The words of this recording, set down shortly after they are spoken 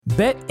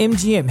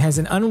BetMGM has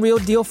an unreal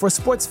deal for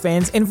sports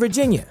fans in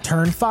Virginia.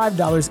 Turn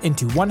 $5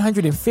 into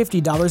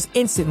 $150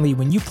 instantly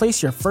when you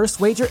place your first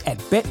wager at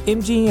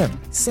BetMGM.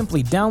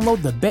 Simply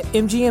download the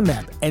BetMGM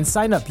app and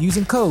sign up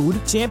using code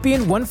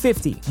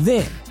Champion150.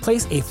 Then,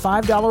 place a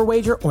 $5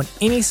 wager on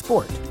any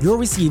sport. You'll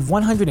receive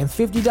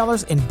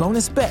 $150 in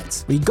bonus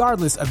bets,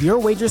 regardless of your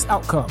wager's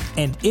outcome.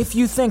 And if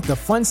you think the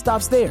fun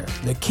stops there,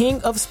 the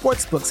King of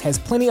Sportsbooks has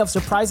plenty of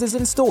surprises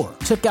in store.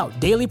 Check out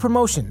daily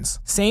promotions,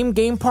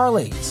 same-game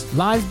parlays,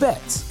 live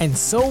bets, and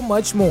so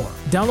much more.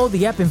 Download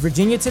the app in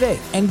Virginia today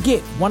and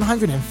get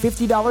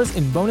 $150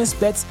 in bonus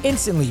bets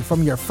instantly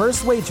from your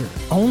first wager.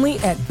 Only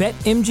at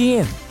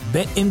BetMGM.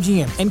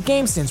 BetMGM and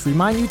GameSense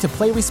remind you to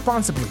play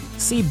responsibly.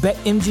 See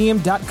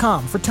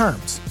BetMGM.com for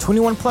terms.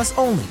 21 plus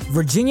only.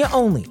 Virginia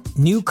only.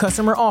 New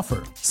customer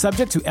offer.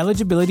 Subject to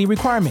eligibility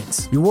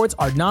requirements. Rewards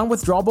are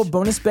non-withdrawable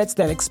bonus bets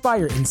that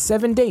expire in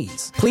 7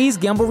 days. Please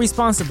gamble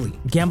responsibly.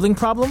 Gambling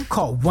problem?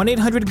 Call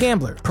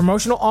 1-800-GAMBLER.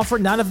 Promotional offer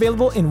not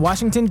available in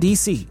Washington,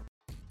 D.C.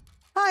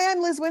 Hi,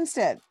 I'm Liz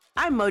Winstead.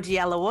 I'm Moji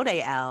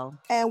Alawode L.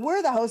 And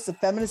we're the hosts of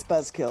Feminist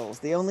Buzzkills,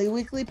 the only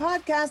weekly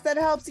podcast that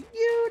helps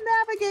you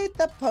navigate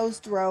the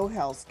post-Roe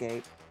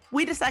hellscape.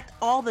 We dissect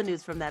all the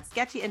news from that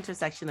sketchy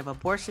intersection of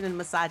abortion and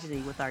misogyny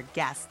with our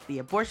guests, the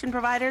abortion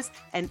providers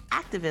and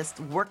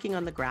activists working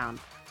on the ground.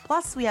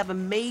 Plus, we have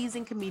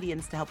amazing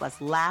comedians to help us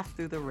laugh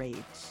through the rage.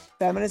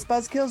 Feminist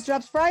Buzzkills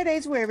drops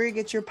Fridays wherever you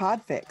get your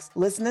pod fix.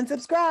 Listen and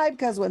subscribe,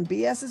 because when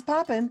BS is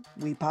poppin',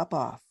 we pop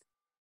off.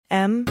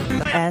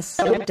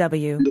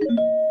 MSW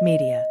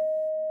Media.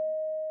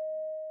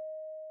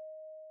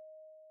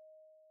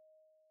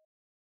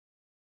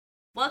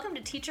 Welcome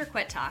to Teacher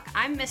Quit Talk.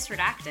 I'm Miss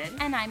Redacted.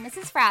 And I'm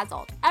Mrs.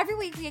 Frazzled. Every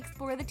week we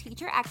explore the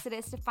teacher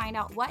exodus to find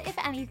out what, if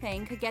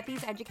anything, could get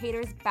these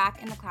educators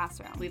back in the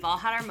classroom. We've all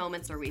had our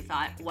moments where we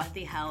thought, what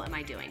the hell am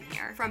I doing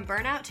here? From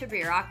burnout to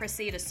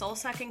bureaucracy to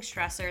soul-sucking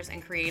stressors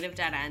and creative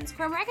dead ends.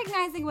 From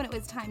recognizing when it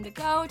was time to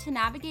go to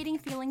navigating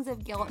feelings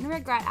of guilt and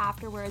regret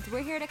afterwards,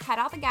 we're here to cut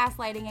out the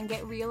gaslighting and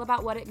get real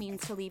about what it means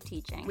to leave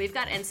teaching. We've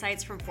got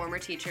insights from former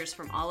teachers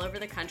from all over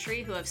the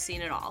country who have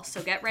seen it all.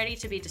 So get ready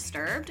to be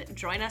disturbed.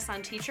 Join us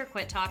on Teacher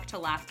Quit Talk to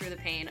laugh through the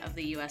pain of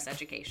the U.S.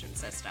 education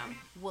system.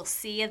 We'll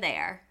see you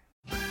there.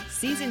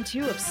 Season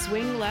 2 of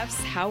Swing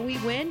Left's How We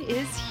Win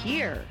is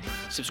here.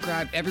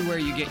 Subscribe everywhere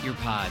you get your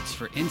pods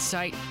for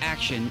insight,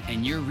 action,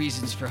 and your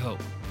reasons for hope.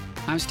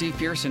 I'm Steve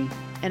Pearson.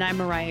 And I'm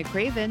Mariah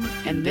Craven.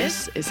 And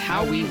this is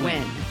How We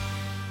Win.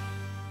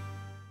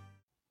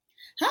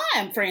 Hi,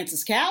 I'm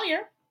Frances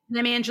Callier. And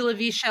I'm Angela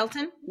V.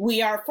 Shelton.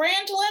 We are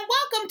Frangela, and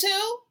welcome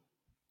to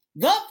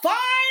The Final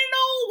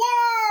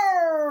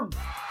Word.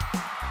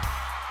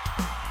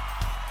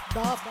 The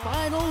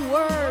Final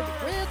Word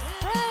with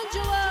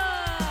Frangela.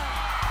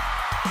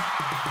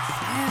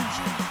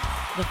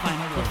 The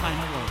final word. The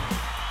final word.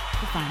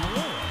 The final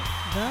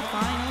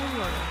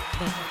word.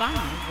 The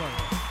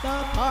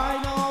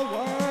final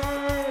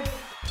word.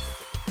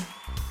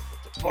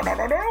 The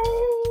final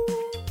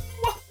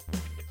word.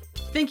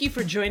 Thank you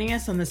for joining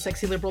us on the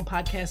Sexy Liberal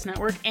Podcast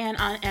Network and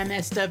on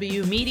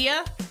MSW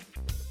Media.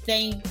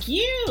 Thank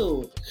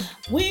you.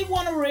 We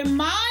want to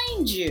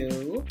remind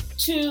you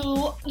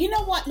to, you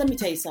know what? Let me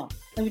tell you something.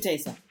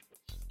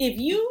 If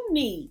you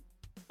need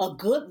a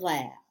good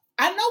laugh,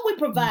 I know we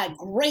provide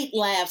great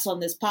laughs on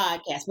this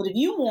podcast, but if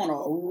you want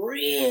a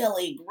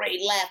really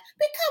great laugh,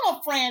 become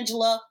a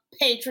Frangela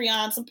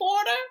Patreon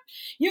supporter.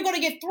 You're going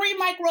to get 3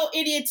 micro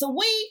idiots a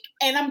week,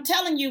 and I'm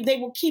telling you, they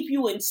will keep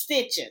you in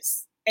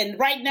stitches. And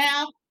right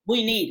now,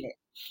 we need it.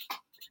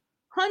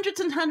 Hundreds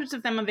and hundreds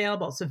of them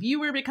available. So if you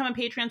were to become a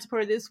Patreon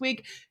supporter this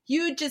week,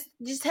 you just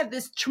have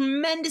this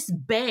tremendous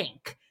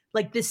bank,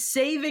 like this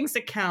savings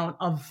account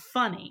of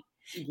funny.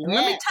 Yes. And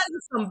let me tell you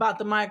something about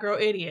the micro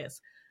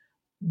idiots.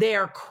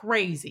 They're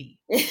crazy.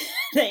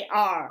 They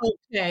are.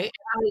 Okay.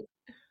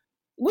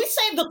 We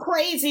save the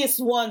craziest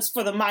ones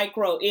for the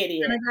micro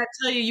idiot. And I gotta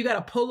tell you, you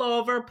gotta pull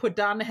over, put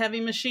down the heavy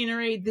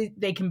machinery.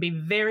 They can be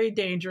very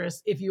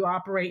dangerous if you're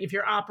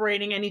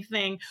operating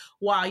anything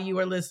while you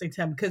are listening to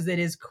them, because it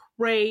is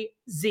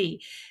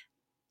crazy.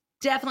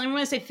 Definitely, we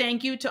want to say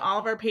thank you to all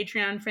of our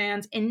Patreon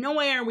fans. In no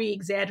way are we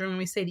exaggerating when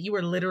we say that you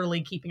are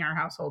literally keeping our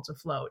households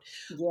afloat.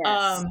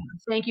 Yes.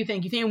 Thank you.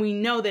 And we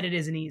know that it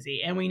isn't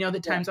easy, and we know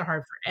that times are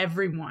hard for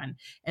everyone.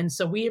 And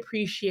so we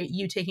appreciate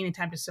you taking the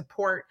time to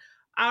support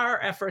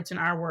our efforts and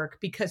our work,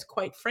 because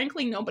quite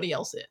frankly, nobody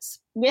else is.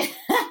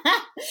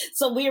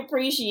 So we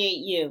appreciate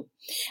you.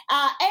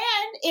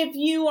 And if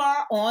you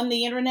are on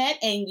the internet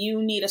and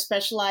you need a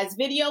specialized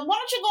video, why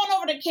don't you go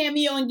over to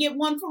Cameo and get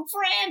one from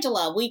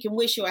Frangela? We can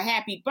wish you a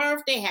happy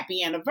birthday,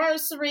 happy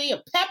anniversary, a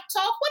pep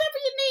talk, whatever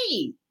you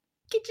need.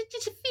 Get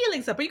your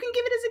feelings up, or you can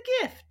give it as a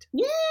gift.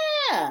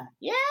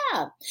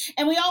 Yeah.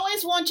 And we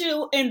always want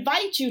to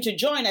invite you to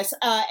join us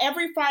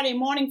every Friday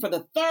morning for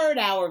the 3rd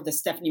hour of the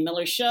Stephanie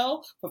Miller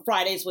Show, for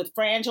Fridays with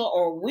Frangela,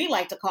 or we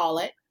like to call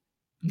it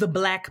the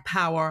Black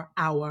Power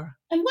Hour.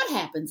 And what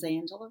happens,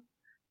 Angela?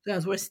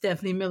 That's where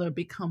Stephanie Miller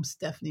becomes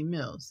Stephanie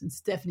Mills, and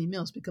Stephanie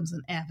Mills becomes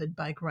an avid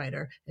bike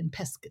rider and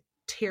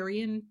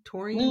pescatarian.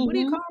 Mm-hmm. What do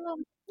you call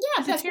them?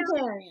 Yeah,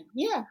 pescatarian.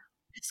 Yeah.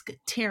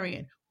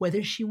 Pescatarian,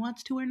 whether she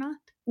wants to or not.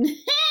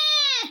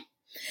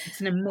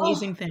 It's an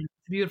amazing thing.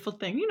 It's a beautiful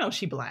thing. You know,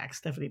 she Black,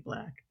 Stephanie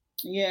Black.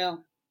 Yeah.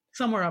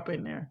 Somewhere up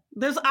in there.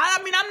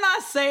 I'm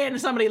not saying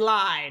somebody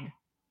lied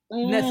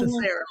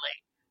necessarily.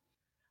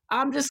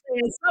 I'm just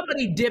saying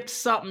somebody dipped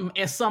something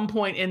at some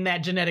point in that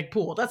genetic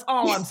pool. That's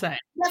all I'm saying.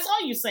 That's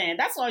all you're saying.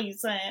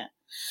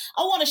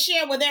 I want to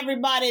share with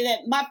everybody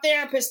that my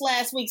therapist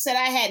last week said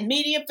I had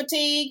media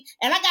fatigue,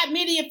 and I got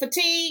media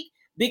fatigue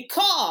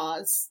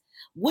because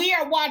we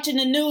are watching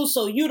the news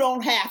so you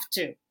don't have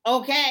to,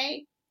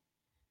 okay?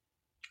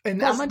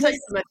 And I'm going to tell you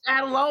something.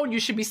 That alone, you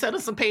should be setting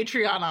some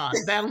Patreon on.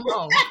 That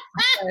alone.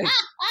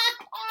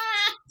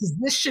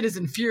 This shit is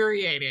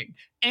infuriating,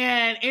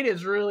 and it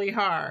is really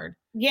hard.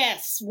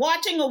 Yes,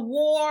 watching a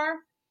war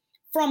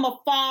from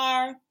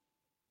afar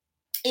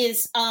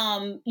is,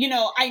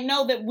 I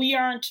know that we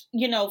aren't,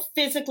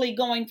 physically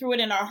going through it,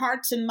 and our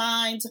hearts and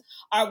minds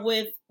are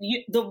with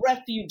the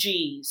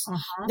refugees.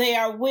 Uh-huh. They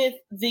are with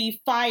the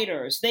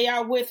fighters. They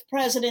are with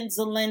President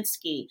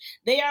Zelensky.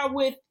 They are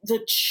with the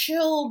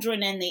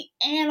children and the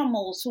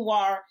animals who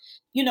are,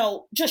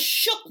 just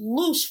shook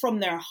loose from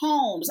their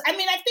homes. I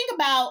mean, I think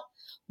about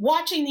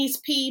watching these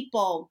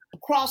people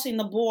crossing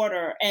the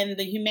border and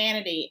the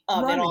humanity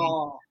of it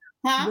all.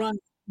 Huh?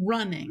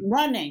 Running.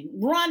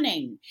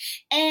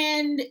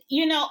 And, and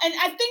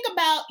I think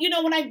about,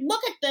 when I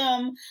look at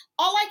them,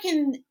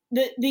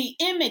 the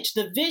image,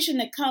 the vision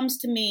that comes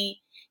to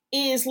me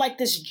is like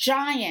this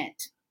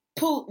giant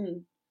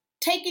Putin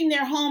taking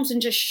their homes and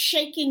just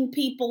shaking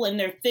people and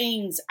their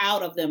things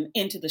out of them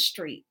into the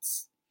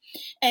streets.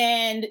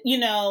 And,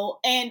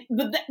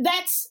 but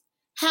that's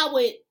how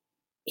it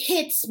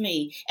hits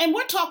me. And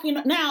we're talking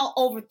now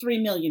over 3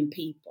 million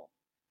people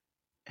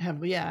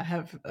have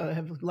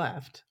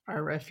left,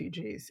 are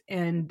refugees,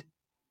 and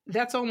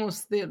that's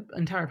almost the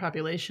entire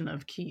population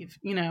of Kyiv,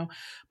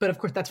 but of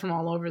course that's from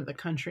all over the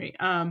country.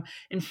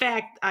 In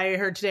fact, I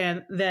heard today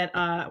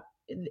that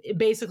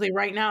basically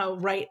right now,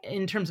 right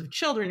in terms of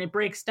children, it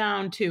breaks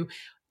down to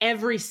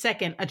every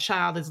second a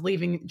child is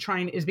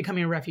is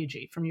becoming a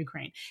refugee from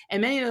Ukraine,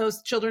 and many of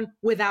those children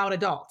without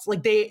adults.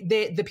 Like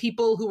the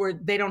people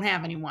they don't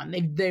have anyone.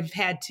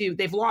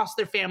 They've lost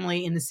their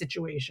family in the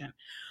situation.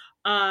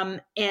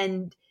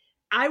 And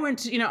I went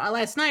to,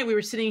 last night we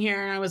were sitting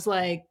here and I was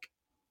like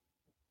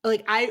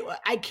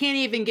I can't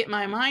even get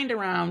my mind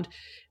around.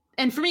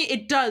 And for me,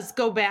 it does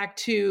go back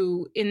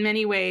to, in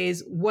many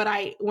ways, when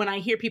I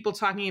hear people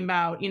talking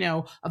about,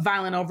 a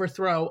violent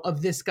overthrow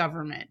of this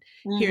government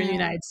here in the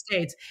United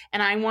States.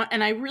 And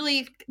I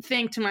really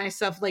think to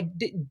myself,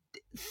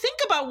 think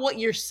about what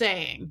you're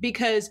saying,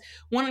 because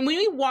when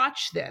we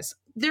watch this,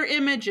 they're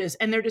images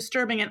and they're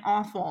disturbing and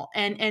awful.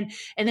 And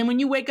then when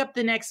you wake up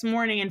the next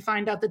morning and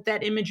find out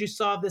that image you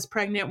saw of this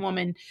pregnant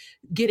woman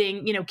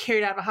getting,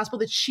 carried out of a hospital,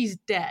 that she's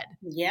dead,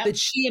 that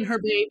she and her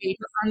baby,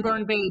 her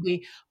unborn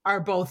baby, are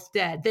both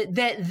dead.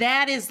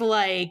 That is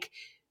like,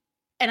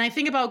 and I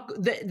think about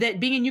that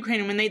being in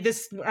Ukraine, and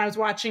I was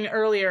watching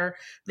earlier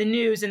the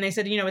news and they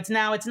said,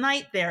 it's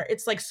night there.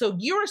 It's like, so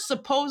you're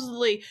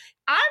supposedly,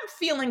 I'm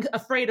feeling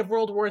afraid of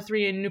World War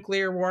III and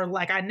nuclear war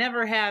like I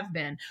never have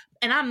been.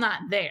 And I'm not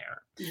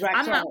there. Right,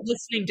 I'm not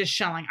listening to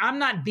shelling. I'm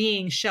not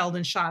being shelled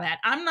and shot at.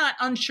 I'm not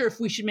unsure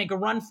if we should make a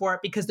run for it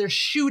because they're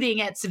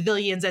shooting at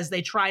civilians as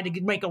they try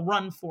to make a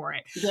run for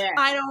it. Yeah.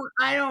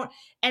 I don't.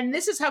 And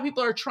this is how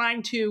people are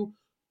trying to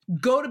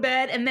go to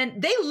bed. And then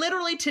they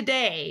literally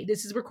today,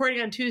 this is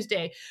recording on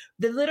Tuesday,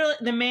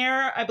 the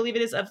mayor, I believe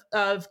it is, of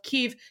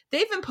Kyiv,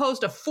 they've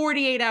imposed a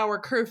 48-hour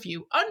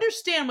curfew.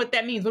 Understand what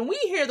that means. When we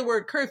hear the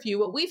word curfew,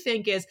 what we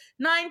think is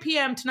 9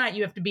 p.m. tonight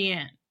you have to be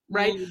in.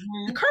 Right?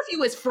 Mm-hmm. The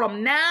curfew is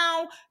from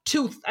now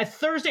to a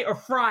Thursday or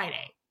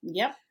Friday.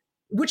 Yep.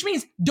 Which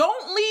means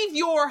don't leave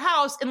your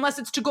house unless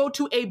it's to go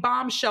to a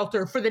bomb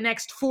shelter for the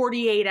next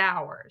 48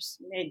 hours.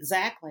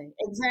 Exactly.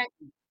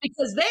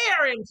 Because they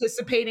are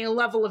anticipating a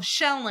level of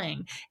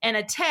shelling and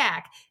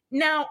attack.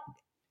 Now,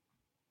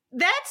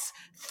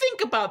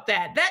 think about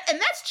that. And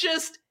that's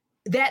just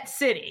that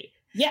city.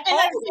 Yeah, and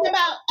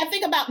I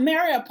think about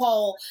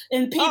Mariupol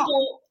and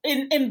people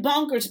in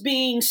bunkers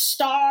being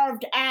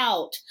starved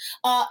out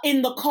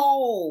in the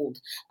cold,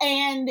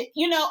 and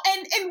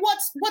and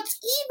what's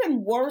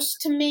even worse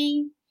to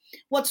me,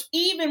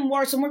 and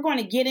we're going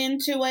to get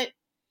into it,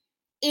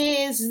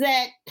 is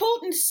that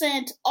Putin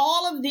sent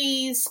all of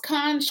these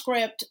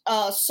conscript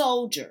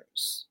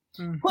soldiers,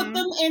 put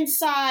them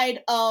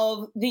inside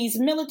of these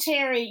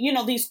military,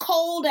 these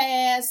cold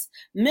ass,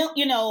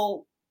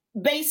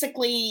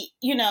 basically,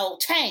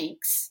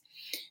 tanks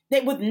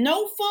that with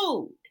no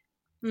food.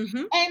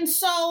 Mm-hmm. And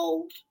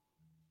so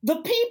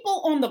the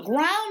people on the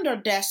ground are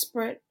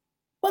desperate,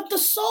 but the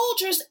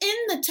soldiers in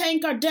the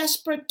tank are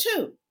desperate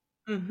too.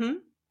 Mm-hmm.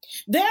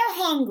 They're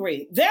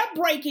hungry. They're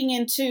breaking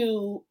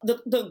into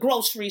the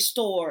grocery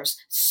stores,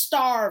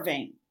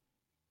 starving,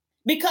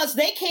 because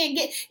they can't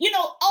get,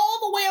 all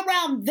the way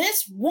around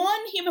this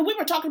one human. We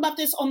were talking about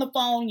this on the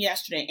phone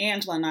yesterday,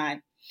 Angela and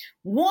I.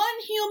 One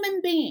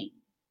human being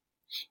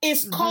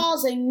is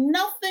causing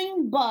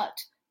nothing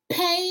but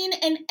pain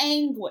and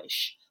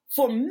anguish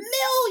for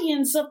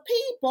millions of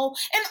people,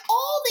 and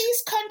all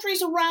these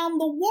countries around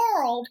the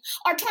world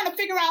are trying to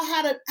figure out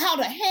how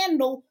to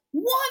handle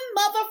one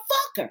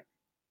motherfucker.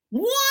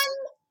 One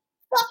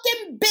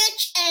fucking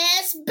bitch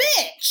ass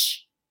bitch.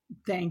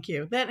 Thank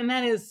you. That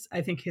is,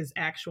 I think, his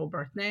actual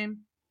birth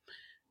name.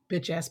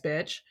 Bitch ass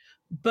bitch.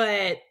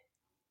 But,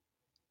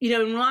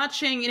 in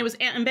watching, and it was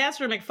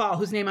Ambassador McFall,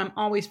 whose name I'm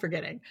always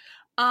forgetting.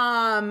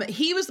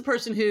 He was the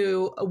person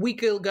who a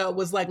week ago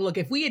was like, look,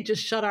 if we had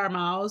just shut our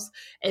mouths,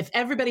 if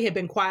everybody had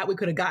been quiet, we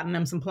could have gotten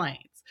them some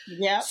planes.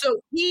 Yeah.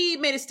 So he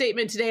made a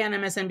statement today on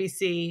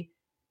MSNBC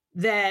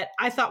that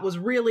I thought was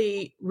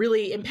really,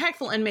 really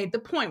impactful and made the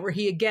point where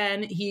he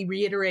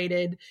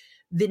reiterated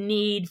the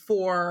need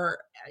for,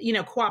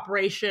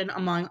 cooperation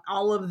among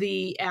all of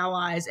the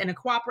allies and a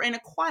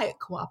quiet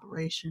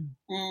cooperation,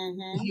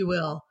 if you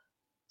will.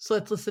 So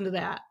let's listen to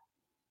that.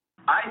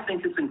 I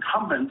think it's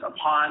incumbent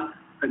upon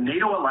the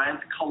NATO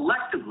alliance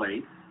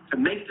collectively to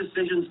make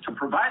decisions to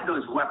provide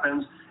those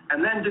weapons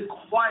and then to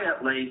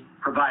quietly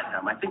provide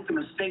them. I think the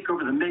mistake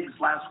over the MiGs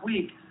last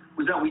week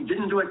was that we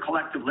didn't do it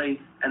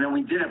collectively and then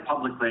we did it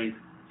publicly.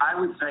 I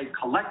would say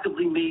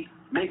collectively meet,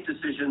 make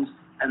decisions,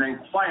 and then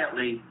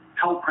quietly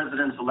help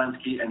President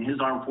Zelensky and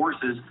his armed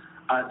forces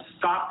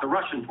stop the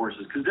Russian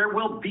forces, because there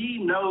will be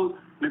no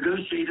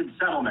negotiated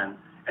settlement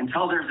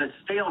until there's a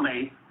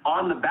stalemate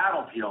on the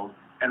battlefield.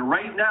 And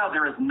right now,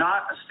 there is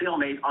not a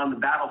stalemate on the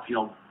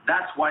battlefield.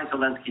 That's why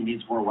Zelensky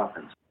needs more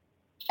weapons.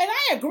 And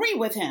I agree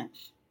with him.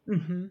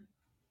 Mm-hmm.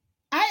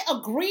 I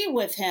agree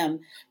with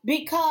him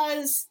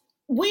because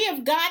we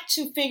have got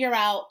to figure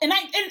out, and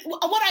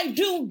what I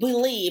do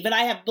believe, and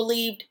I have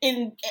believed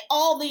in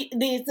all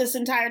this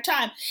entire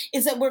time,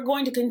 is that we're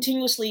going to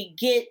continuously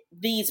get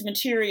these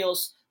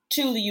materials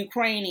to the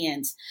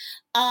Ukrainians.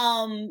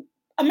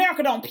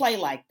 America don't play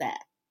like that.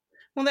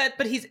 Well,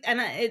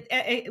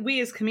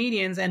 we as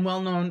comedians and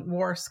well-known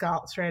war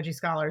strategy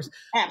scholars,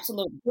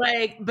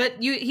 absolutely,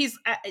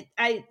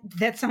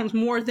 that sounds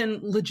more than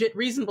legit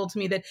reasonable to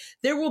me, that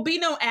there will be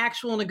no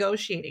actual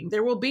negotiating.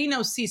 There will be no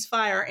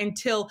ceasefire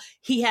until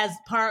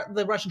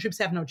the Russian troops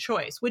have no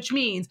choice, which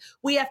means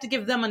we have to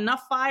give them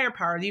enough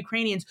firepower, the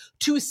Ukrainians,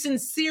 to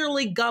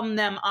sincerely gum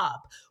them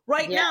up.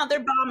 Right now,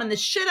 they're bombing the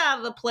shit out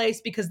of the place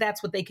because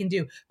that's what they can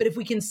do. But if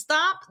we can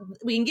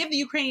give the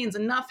Ukrainians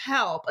enough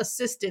help,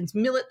 assistance,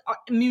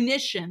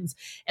 munitions,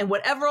 and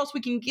whatever else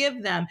we can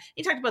give them.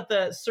 He talked about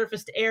the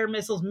surface-to-air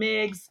missiles,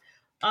 MiGs,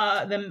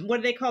 what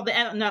do they call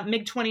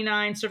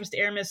MiG-29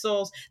 surface-to-air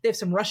missiles. They have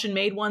some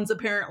Russian-made ones,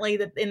 apparently,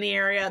 that in the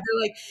area.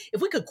 They're like,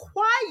 if we could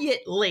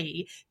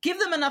quietly give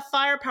them enough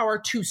firepower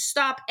to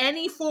stop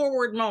any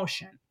forward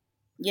motion,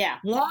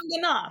 long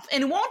enough.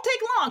 And it won't take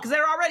long because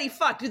they're already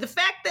fucked. The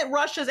fact that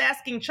Russia's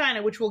asking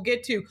China, which we'll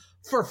get to,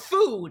 for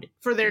food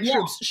for their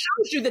troops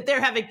shows you that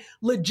they're having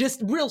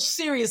real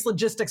serious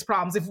logistics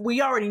problems. If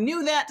we already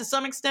knew that to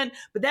some extent,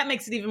 but that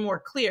makes it even more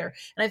clear.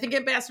 And I think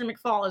Ambassador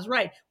McFall is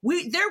right.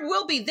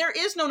 There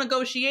is no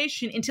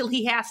negotiation until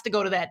he has to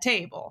go to that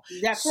table.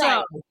 That's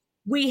right.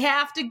 We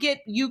have to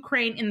get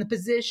Ukraine in the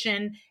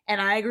position,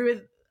 and I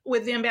agree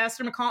with the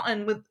Ambassador McFall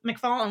and with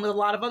a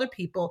lot of other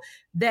people,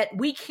 that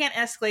we can't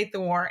escalate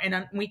the war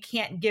and we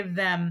can't give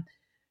them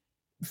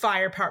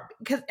firepower.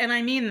 And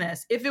I mean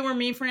this, if it were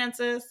me,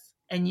 Francis,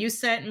 and you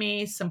sent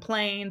me some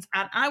planes,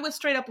 I would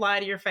straight up lie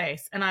to your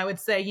face. And I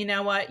would say, you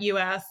know what,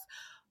 US,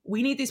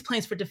 we need these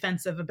planes for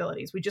defensive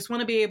abilities. We just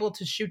want to be able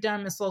to shoot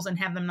down missiles and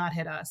have them not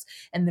hit us.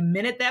 And the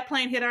minute that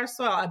plane hit our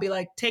soil, I'd be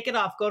like, take it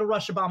off, go to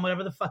Russia, bomb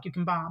whatever the fuck you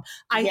can bomb.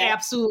 I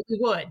absolutely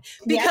would.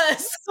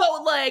 Because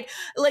even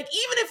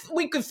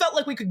if felt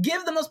like we could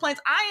give them those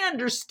planes, I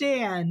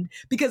understand,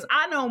 because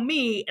I know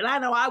me and I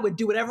know I would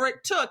do whatever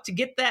it took to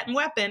get that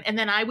weapon, and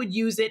then I would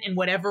use it in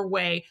whatever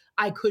way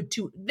I could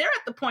too. They're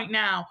at the point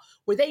now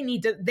where they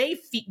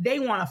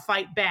want to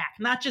fight back,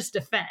 not just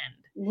defend.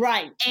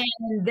 Right.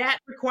 And that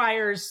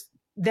requires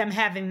them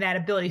having that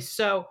ability.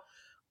 So,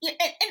 and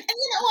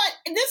you know what?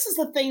 This is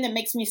the thing that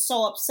makes me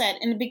so upset.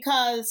 And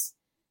because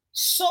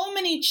so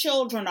many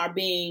children are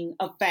being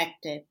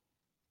affected,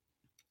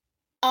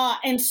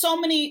 and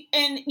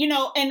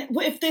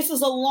if this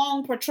is a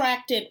long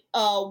protracted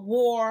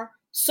war,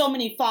 so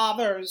many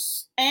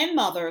fathers and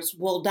mothers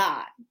will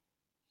die.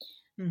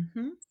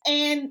 Mm-hmm.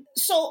 And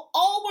so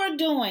all they're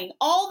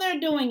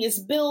doing is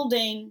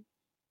building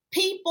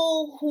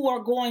people who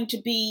are going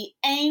to be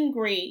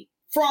angry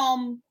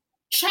from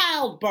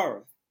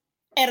childbirth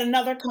at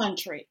another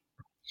country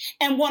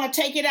and want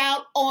to take it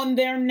out on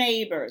their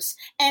neighbors.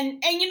 And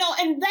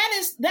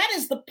that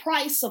is the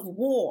price of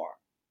war.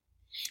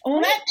 And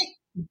what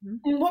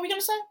were we going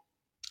to say?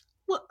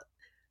 Well,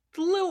 it's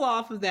a little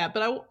off of that,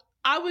 but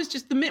I was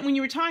just, the minute when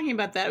you were talking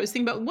about that, I was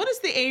thinking about, what is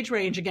the age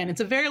range again?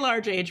 It's a very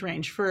large age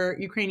range for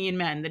Ukrainian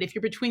men, that if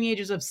you're between the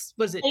ages of,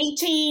 was it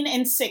 18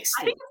 and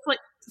 60?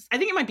 I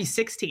think it might be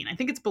 16. I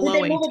think it's below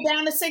 18. Did they move it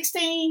down to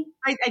 16?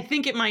 I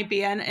think it might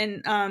be.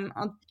 And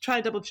I'll try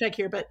to double check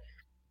here, but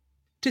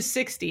to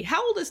 60.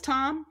 How old is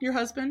Tom, your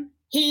husband?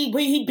 He'd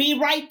be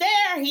right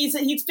there. He's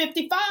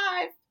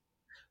 55.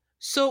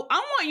 So I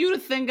want you to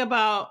think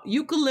about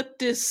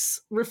eucalyptus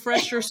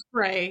refresher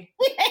spray.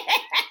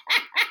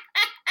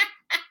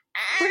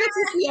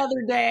 Princess the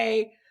other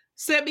day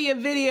sent me a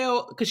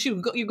video because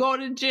you go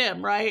to the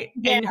gym, right?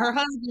 Yeah. And her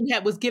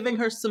husband was giving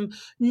her some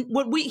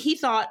he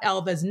thought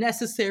of as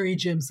necessary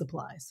gym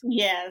supplies.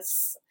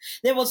 Yes,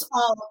 there was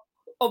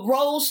a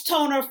rose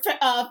toner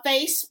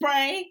face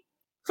spray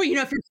for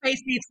if your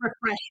face needs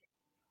refreshing,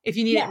 if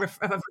you need a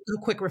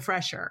quick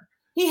refresher.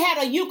 He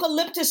had a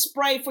eucalyptus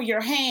spray for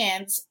your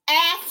hands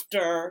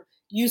after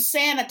you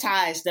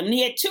sanitize them. And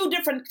he had two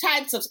different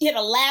types of. He had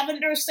a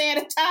lavender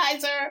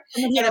sanitizer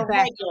and he had a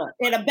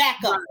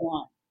backup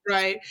one.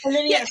 Right. And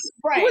then he had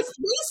spray. It was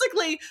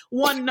basically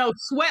one, no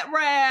sweat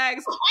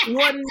rags,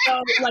 one,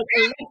 no like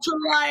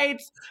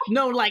electrolytes,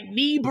 no like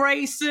knee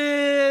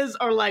braces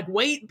or like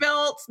weight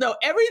belts. No,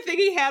 everything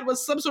he had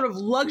was some sort of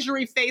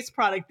luxury face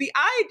product. The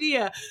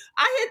idea,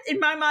 I had in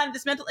my mind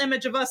this mental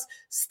image of us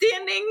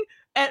standing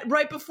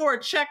right before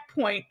a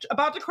checkpoint,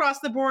 about to cross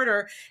the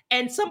border,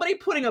 and somebody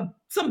putting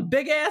some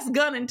big ass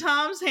gun in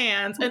Tom's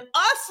hands, and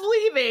us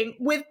leaving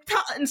with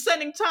Tom, and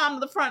sending Tom to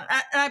the front.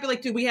 And I'd be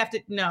like, dude, we have to.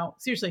 No,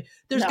 seriously,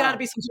 there's got to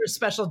be some sort of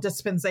special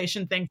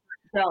dispensation thing.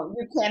 No,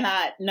 you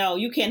cannot. No,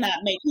 you cannot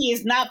make. He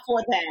is not for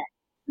that.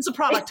 It's a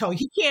product toe.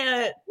 He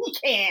can't. He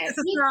can't. This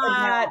is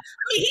not. I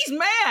mean,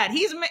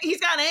 he's mad. He's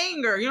got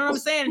anger. You know what I'm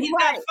saying? He's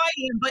not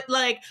fighting, but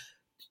like.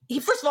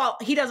 First of all,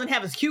 he doesn't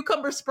have his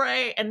cucumber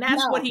spray, and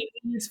that's what he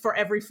needs for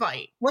every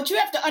fight. What you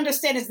have to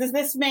understand is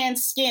this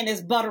man's skin is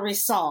buttery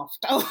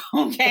soft,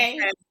 okay?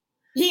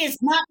 He is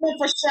not meant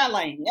for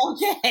shelling,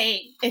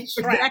 okay? If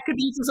that could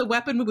be used as a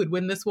weapon, we would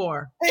win this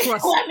war.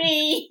 Trust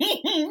me.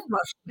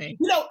 Trust me.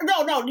 No.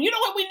 You know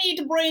what we need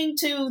to bring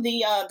to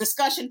the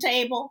discussion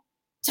table?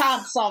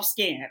 Tom's soft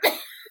skin.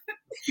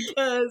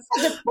 Because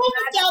if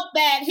he felt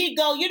that, he'd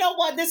go, you know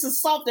what? This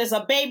is soft as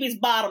a baby's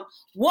bottom.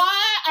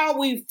 Why are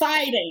we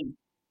fighting?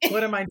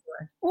 What am I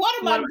doing? What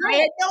am I doing? I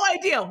had no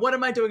idea. What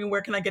am I doing and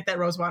where can I get that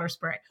rose water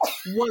spray?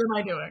 What am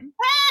I doing?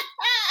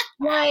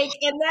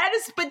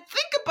 But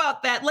think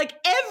about that. Like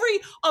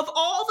of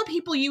all the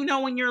people you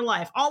know in your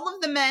life, all of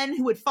the men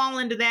who would fall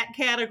into that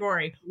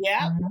category.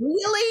 Yeah.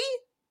 Really?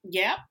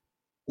 Yeah.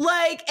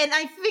 Like, and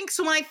I think,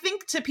 so when I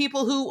think to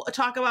people who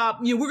talk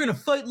about, we're going to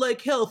fight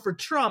like hell for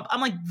Trump,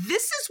 I'm like,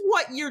 this is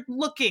what you're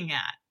looking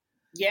at.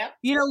 Yeah.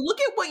 Look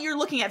at what you're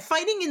looking at,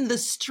 fighting in the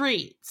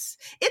streets.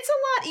 It's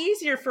a lot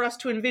easier for us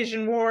to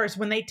envision wars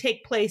when they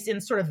take place in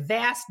sort of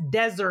vast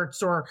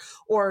deserts or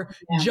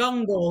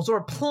jungles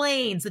or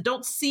plains that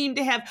don't seem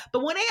to have,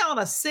 but when they're on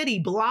a city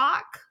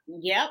block,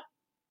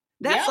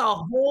 that's a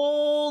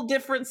whole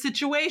different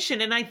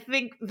situation. And I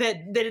think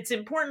that it's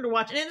important to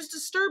watch, and it's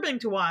disturbing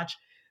to watch,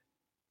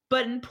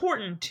 but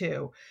important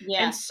too.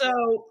 Yeah. And so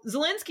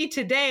Zelensky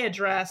today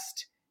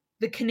addressed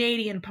the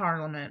Canadian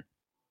Parliament.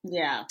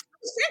 Yeah.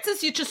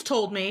 Francis, you just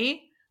told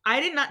me, I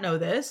did not know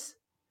this,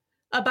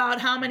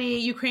 about how many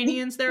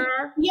Ukrainians there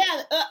are.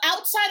 Yeah,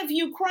 outside of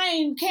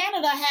Ukraine,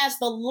 Canada has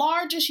the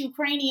largest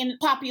Ukrainian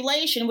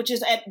population, which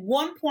is at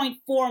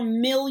 1.4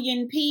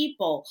 million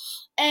people.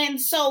 And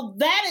so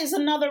that is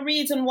another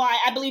reason why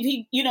I believe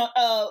he,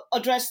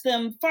 addressed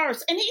them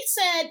first. And he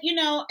said,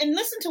 and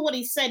listen to what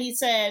he said. He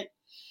said,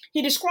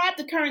 he described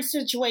the current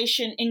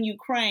situation in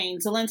Ukraine,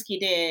 Zelensky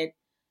did.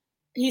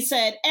 He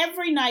said,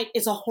 every night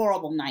is a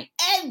horrible night.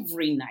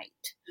 Every night.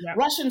 Yep.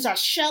 Russians are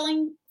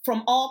shelling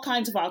from all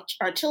kinds of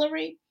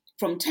artillery,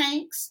 from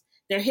tanks.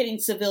 They're hitting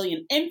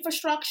civilian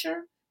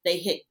infrastructure. They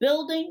hit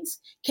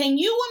buildings. Can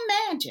you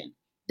imagine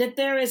that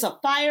there is a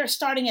fire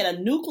starting at a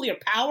nuclear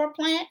power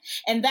plant?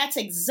 And that's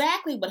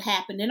exactly what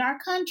happened in our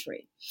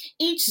country.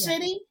 Each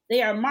city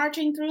they are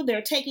marching through,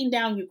 they're taking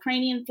down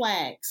Ukrainian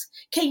flags.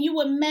 Can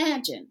you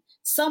imagine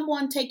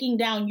someone taking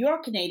down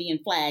your Canadian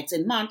flags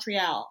in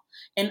Montreal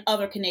and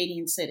other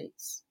Canadian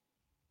cities?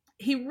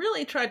 He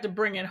really tried to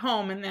bring it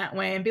home in that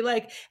way and be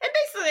like, and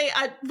basically,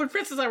 when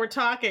Francis and I were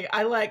talking,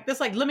 I like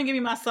this, like, let me give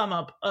you my sum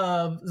up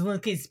of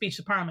Zelensky's speech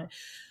to Parliament.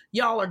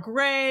 Y'all are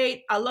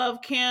great. I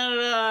love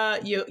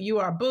Canada. You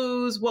are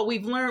booze. What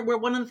we've learned,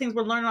 one of the things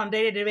we're learning on a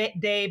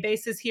day-to-day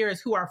basis here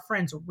is who our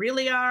friends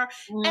really are.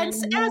 Mm-hmm.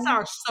 And as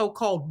our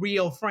so-called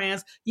real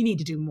friends, you need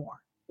to do more.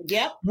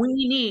 Yep. We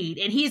need,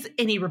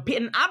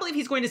 and I believe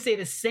he's going to say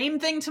the same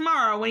thing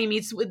tomorrow when he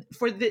meets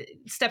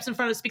speaks in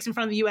front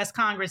of the U.S.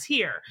 Congress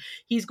here.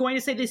 He's going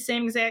to say the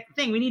same exact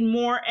thing. We need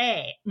more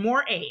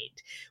aid.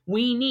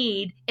 We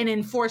need an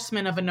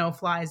enforcement of a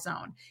no-fly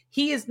zone.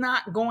 He is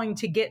not going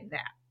to get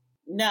that.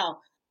 No.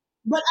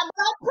 But I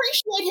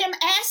appreciate him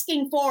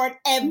asking for it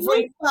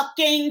every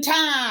fucking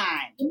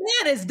time. The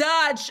man has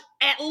dodged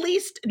at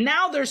least,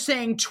 now they're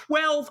saying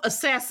 12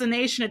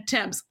 assassination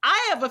attempts.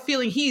 I have a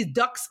feeling he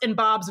ducks and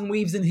bobs and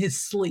weaves in his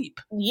sleep.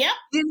 Yep.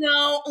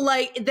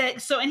 Like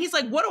that. So, and he's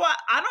like,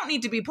 I don't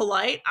need to be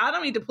polite. I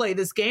don't need to play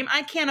this game.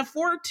 I can't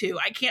afford to.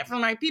 I can't for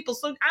my people.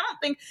 So I don't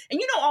think,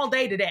 and all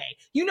day today,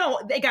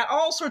 they got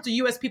all sorts of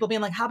U.S. people being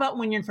like, how about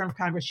when you're in front of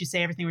Congress, you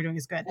say everything we're doing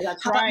is good?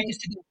 That's how right.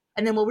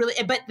 And then we'll really,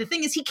 but the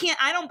thing is, he can't,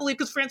 I don't believe,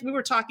 because friends, we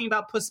were talking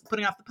about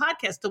putting off the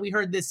podcast till we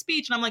heard this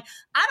speech. And I'm like,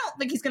 I don't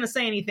think he's going to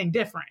say anything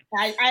different.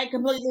 I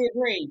completely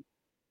agree.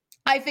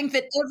 I think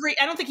that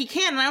I don't think he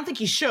can, and I don't think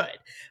he should.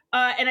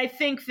 And I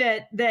think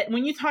that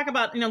when you talk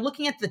about,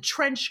 looking at the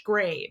trench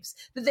graves,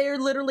 that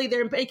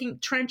they're making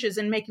trenches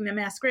and making them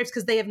mass graves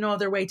because they have no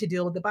other way to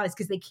deal with the bodies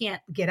because they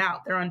can't get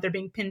out. They're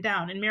being pinned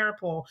down. In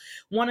Mariupol,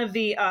 one of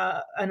the,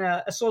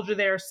 a soldier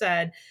there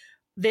said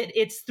that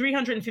it's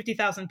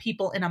 350,000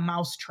 people in a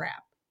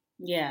mousetrap.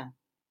 Yeah.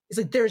 It's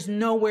like there's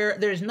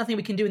nothing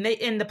we can do.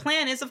 And the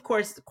plan is, of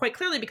course, quite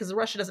clearly, because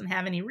Russia doesn't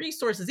have any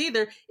resources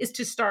either, is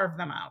to starve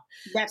them out.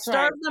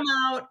 Starve them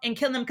out and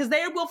kill them, because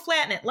they will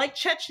flatten it. Like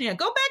Chechnya.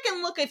 Go back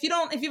and look, if you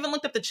haven't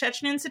looked up the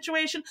Chechen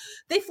situation,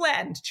 they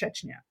flattened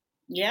Chechnya.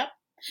 Yep.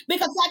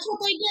 Because that's what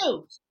they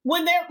do.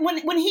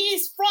 When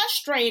he's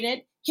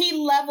frustrated,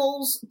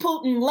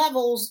 Putin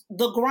levels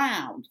the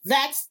ground.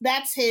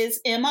 That's his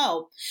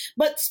MO.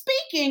 But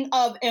speaking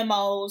of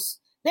MOs,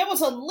 there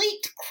was a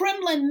leaked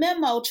Kremlin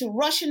memo to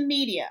Russian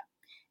media,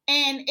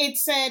 and it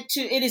said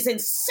it is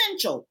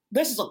essential,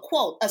 this is a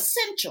quote,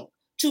 essential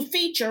to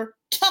feature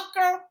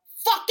Tucker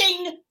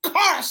fucking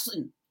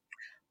Carlson.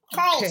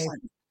 Okay.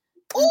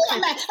 Ooh,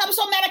 I'm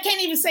so mad I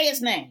can't even say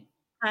his name.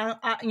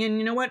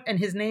 You know what? And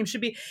his name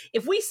should be,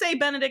 if we say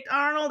Benedict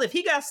Arnold, if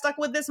he got stuck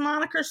with this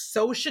moniker,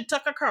 so should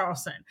Tucker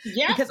Carlson.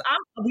 Yeah. Because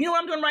you know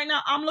what I'm doing right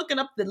now? I'm looking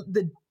up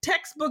the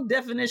textbook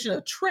definition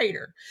of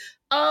traitor.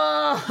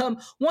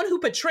 One who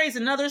betrays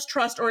another's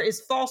trust or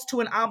is false to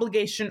an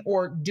obligation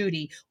or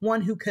duty. One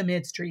who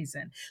commits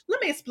treason.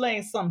 Let me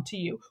explain something to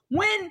you.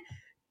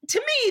 To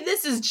me,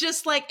 this is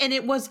just like, and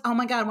it was, oh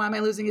my God, why am I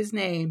losing his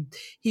name?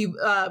 He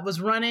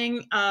was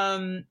running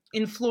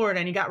in Florida,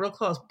 and he got real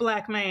close.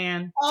 Black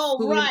man.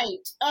 Oh, right.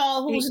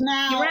 Who's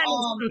now? He ran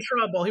into some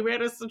trouble. He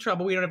ran into some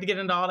trouble. We don't have to get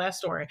into all that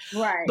story.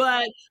 Right.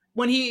 But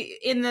when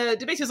in the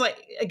debate, he was like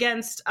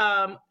against,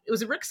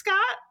 was it Rick Scott?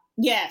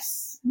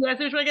 Yes.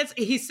 Yes,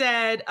 he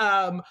said,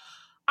 I'm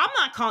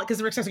not calling,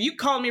 because Rick says, you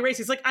calling me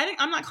racist? Like,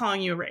 I'm not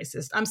calling you a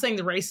racist. I'm saying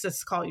the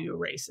racists call you a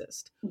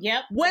racist.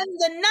 Yep.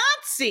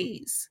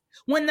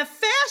 When the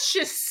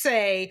fascists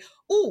say,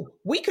 oh,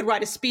 we could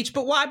write a speech,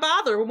 but why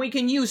bother when we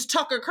can use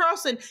Tucker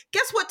Carlson?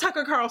 Guess what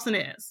Tucker Carlson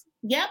is?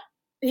 Yep.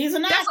 He's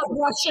That's a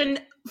Russian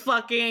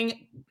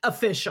fucking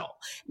official.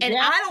 And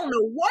I don't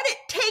know what it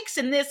takes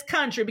in this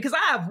country, because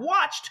I have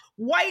watched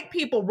white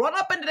people run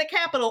up into the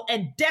Capitol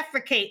and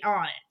defecate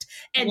on it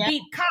and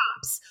beat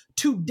cops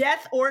to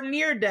death or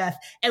near death.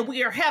 And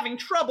we are having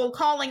trouble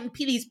calling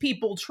these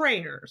people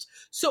traitors.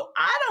 So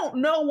I don't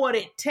know what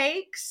it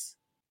takes,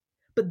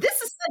 but this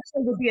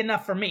essentially would be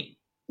enough for me.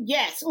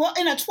 Yes. Well,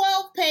 in a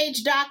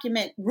 12-page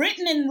document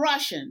written in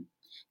Russian,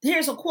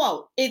 here's a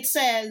quote. It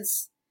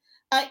says,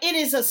 it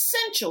is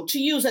essential to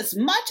use as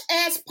much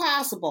as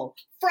possible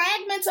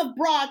fragments of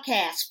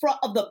broadcasts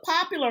of the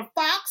popular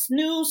Fox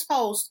News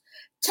host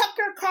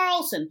Tucker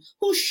Carlson,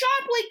 who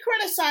sharply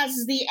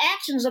criticizes the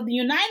actions of the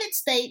United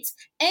States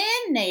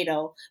and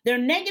NATO, their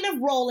negative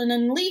role in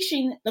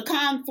unleashing the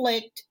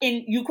conflict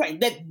in Ukraine,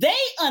 that they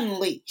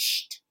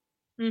unleashed.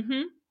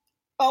 Mm-hmm.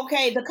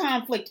 Okay, the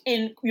conflict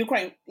in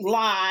Ukraine,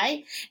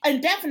 lie,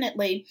 and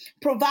definitely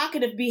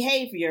provocative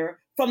behavior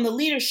from the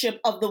leadership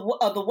of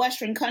the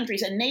Western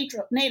countries and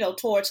NATO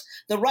towards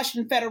the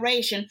Russian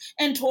Federation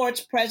and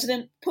towards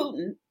President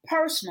Putin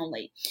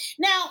personally.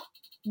 Now,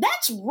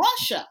 that's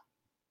Russia.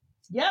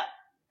 Yep.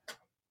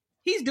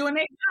 He's doing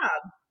their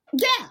job.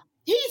 Yeah,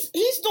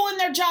 he's doing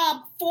their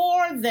job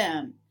for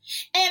them.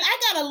 And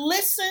I got to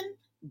listen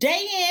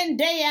day in,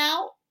 day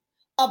out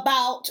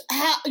about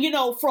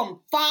how,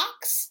 from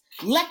Fox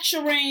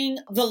lecturing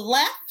the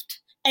left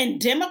and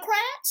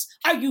Democrats.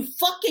 Are you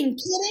fucking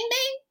kidding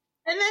me?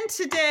 And then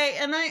today,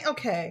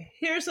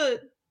 here's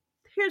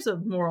a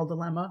moral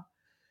dilemma.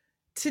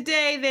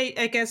 Today,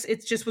 I guess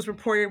it just was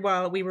reported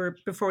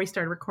before we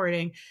started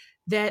recording,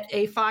 that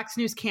a Fox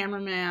News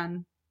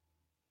cameraman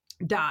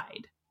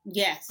died.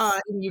 Yes.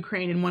 In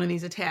Ukraine in one of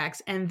these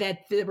attacks, and that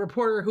the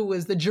reporter, who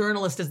was the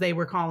journalist, as they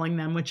were calling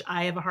them, which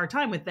I have a hard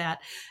time with that,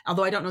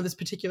 although I don't know this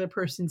particular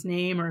person's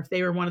name, or if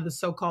they were one of the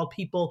so-called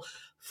people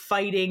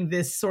fighting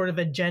this sort of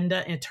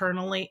agenda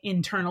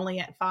internally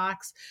at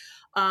Fox.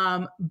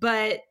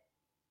 But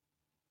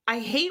I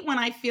hate when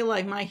I feel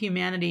like my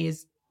humanity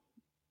is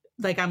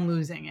like I'm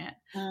losing it.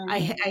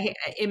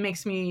 It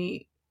makes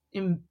me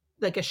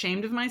like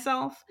ashamed of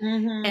myself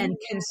and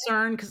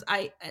concerned, because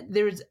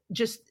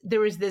there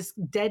was this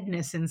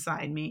deadness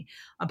inside me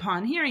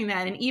upon hearing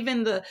that. And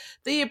even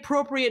the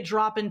appropriate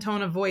drop in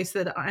tone of voice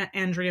that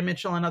Andrea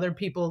Mitchell and other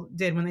people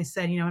did when they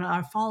said,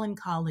 our fallen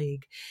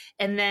colleague.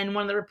 And then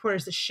one of the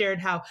reporters that shared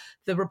how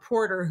the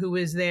reporter who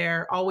was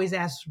there always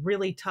asked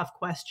really tough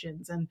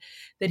questions, and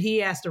that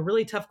he asked a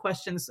really tough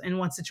questions in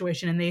one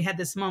situation, and they had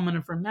this moment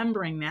of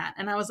remembering that.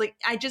 And I was like,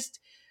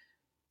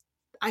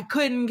 I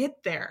couldn't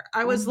get there.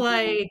 I was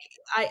like,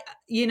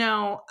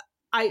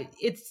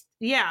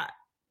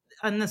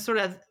 on the sort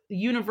of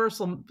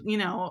universal,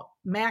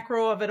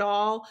 macro of it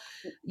all,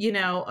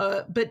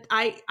 but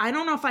I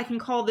don't know if I can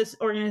call this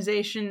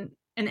organization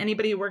and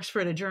anybody who works for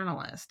it a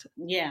journalist.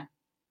 Yeah.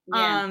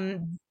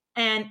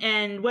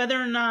 And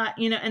whether or not,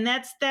 and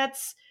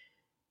that's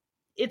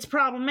it's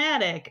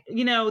problematic.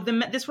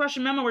 This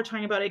Russian memo we're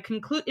talking about, it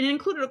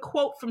included a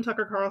quote from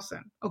Tucker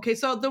Carlson. Okay,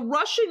 so the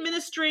Russian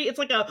ministry, it's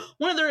like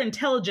one of their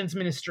intelligence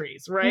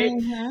ministries, right?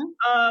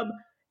 Mm-hmm.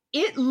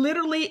 It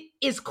literally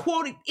is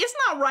quoting, it's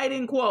not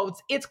writing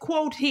quotes, it's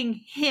quoting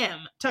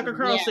him, Tucker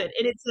Carlson.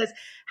 And it says,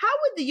 how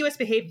would the U.S.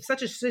 behave if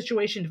such a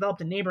situation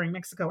developed in neighboring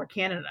Mexico or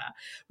Canada?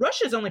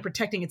 Russia is only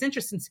protecting its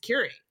interests and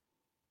security,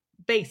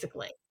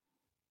 basically.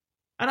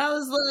 And I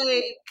was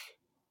like,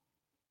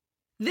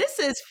 this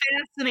is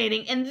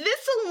fascinating. And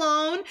this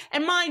alone,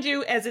 and mind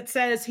you, as it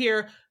says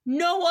here,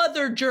 no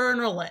other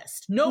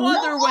journalist, no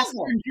other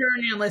Western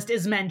journalist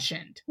is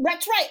mentioned.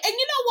 That's right. And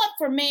you know what,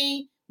 for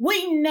me,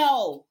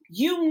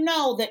 you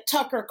know that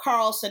Tucker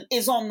Carlson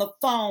is on the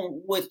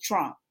phone with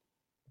Trump.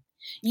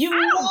 I don't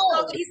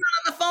know that he's not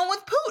on the phone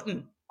with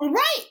Putin.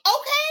 Right.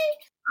 Okay.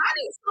 I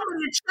need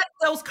somebody to check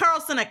those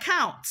Carlson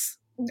accounts.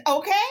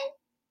 Okay.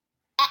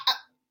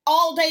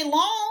 All day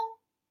long.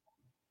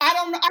 I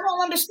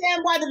don't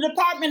understand why the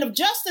Department of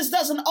Justice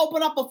doesn't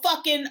open up a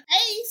fucking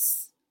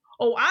case.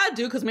 Oh, I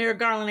do, because Merrick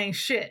Garland ain't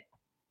shit.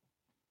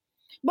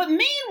 But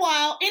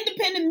meanwhile,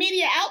 independent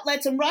media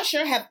outlets in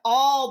Russia have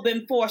all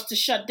been forced to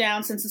shut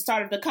down since the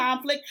start of the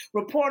conflict.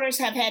 Reporters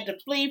have had to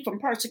flee from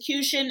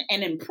persecution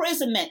and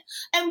imprisonment.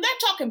 And they're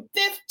talking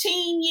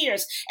 15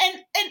 years.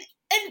 And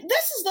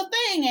this is the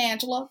thing,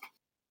 Angela.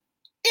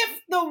 If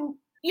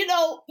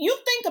you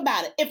think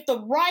about it, if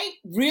the right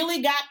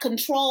really got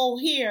control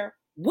here,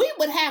 we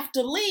would have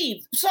to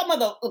leave. Some of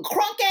the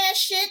crunk ass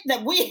shit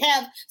that we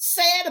have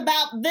said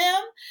about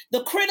them,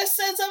 the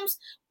criticisms,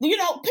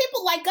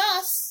 people like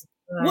us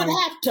would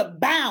have to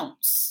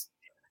bounce.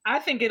 I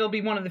think it'll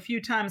be one of the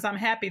few times I'm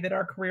happy that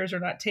our careers are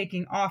not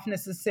taking off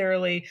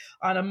necessarily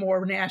on a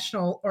more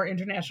national or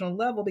international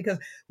level, because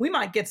we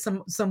might get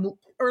some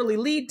early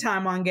lead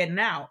time on getting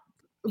out.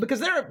 Because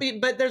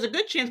there's a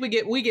good chance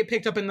we get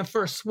picked up in the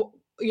first,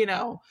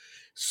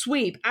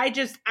 sweep. I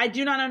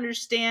do not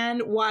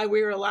understand why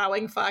we're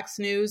allowing Fox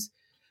News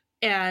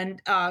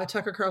and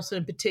Tucker Carlson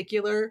in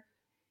particular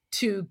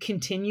to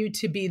continue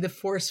to be the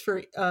force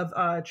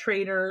of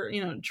traitor,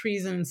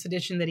 treason and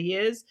sedition that he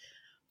is.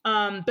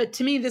 But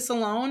to me, this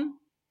alone,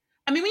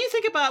 I mean, when you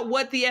think about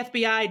what the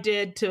FBI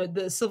did to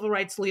the civil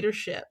rights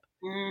leadership,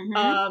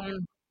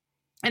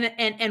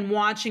 and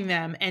watching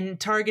them and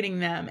targeting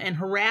them and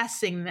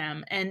harassing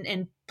them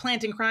and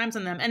planting crimes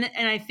on them, and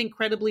I think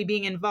credibly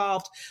being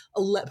involved,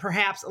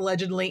 perhaps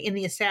allegedly, in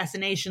the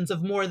assassinations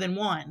of more than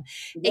one.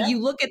 Yeah. And you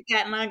look at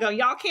that and I go,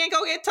 y'all can't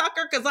go get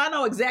Tucker because I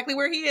know exactly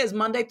where he is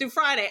Monday through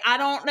Friday. I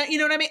don't know, you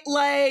know what I mean?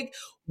 Like,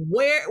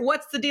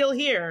 what's the deal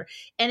here?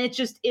 And it's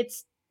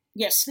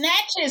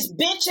snatch his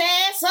bitch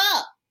ass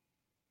up.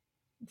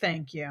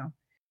 Thank you.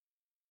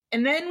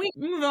 And then we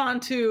move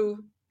on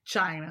to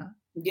China.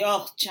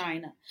 Oh,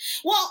 China.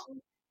 Well,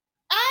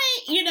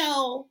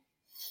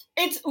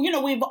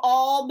 we've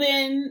all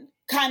been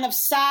kind of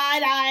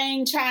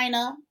side-eyeing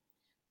China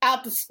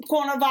out the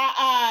corner of our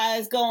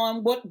eyes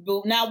going,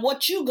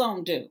 what you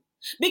gonna do?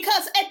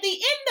 Because at the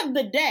end of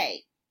the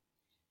day,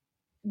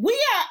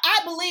 I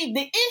believe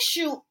the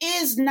issue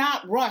is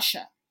not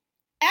Russia.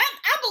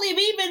 I believe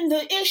even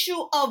the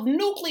issue of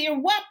nuclear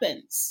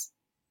weapons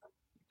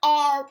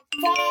are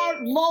far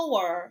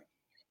lower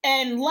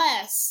and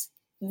less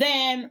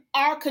than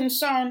our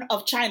concern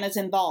of China's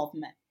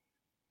involvement.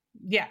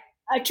 Yeah.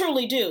 I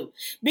truly do.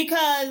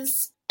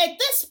 Because at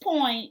this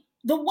point,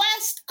 the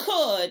West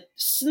could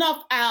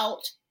snuff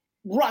out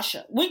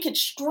Russia. We could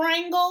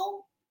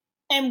strangle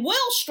and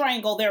will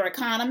strangle their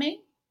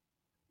economy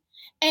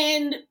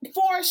and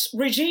force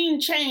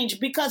regime change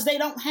because they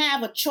don't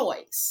have a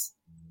choice.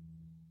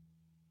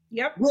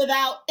 Yep.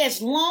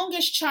 As long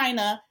as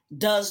China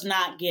does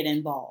not get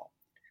involved.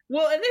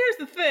 Well, and here's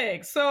the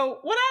thing. So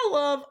what I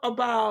love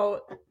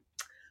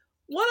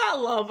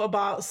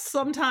about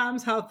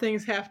sometimes how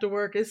things have to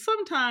work is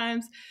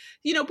sometimes,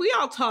 we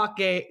all talk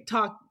a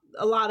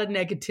lot of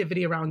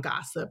negativity around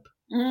gossip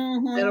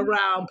and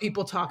around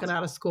people talking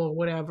out of school,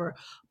 whatever.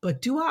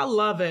 But do I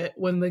love it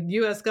when the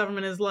U.S.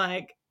 government is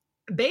like,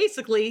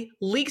 basically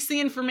leaks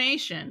the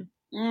information.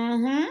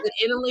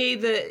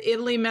 That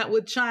Italy met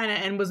with China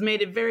and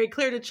made it very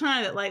clear to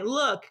China that, like,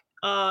 look,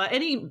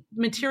 any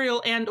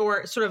material and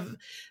or sort of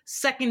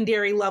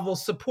secondary level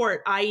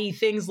support, i.e.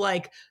 things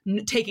like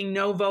taking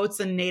no votes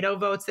and NATO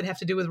votes that have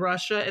to do with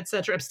Russia, et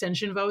cetera,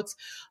 abstention votes,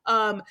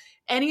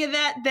 any of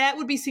that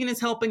would be seen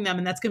as helping them.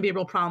 And that's going to be a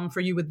real problem for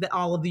you with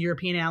all of the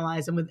European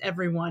allies and with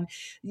everyone.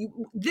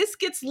 This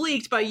gets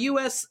leaked by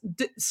U.S.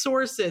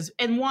 sources.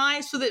 And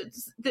why? So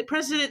that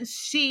President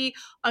Xi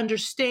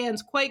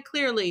understands quite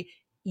clearly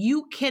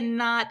you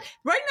cannot.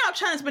 Right now,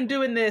 China's been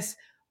doing this.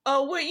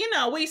 Oh,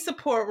 we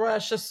support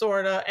Russia,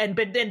 sort of,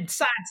 but then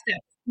sidestep.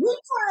 We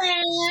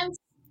friends.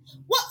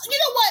 Well, you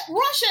know what?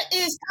 Russia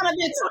is kind of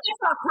it's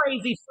our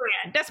crazy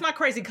friend. That's my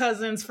crazy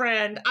cousin's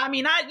friend. I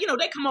mean,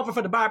 they come over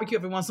for the barbecue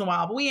every once in a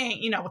while, but we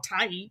ain't,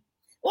 tight.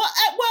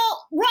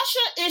 Well, Russia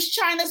is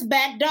China's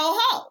backdoor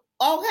hoe.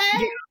 Okay?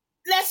 Yeah.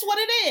 That's what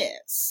it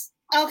is.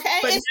 Okay?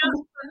 But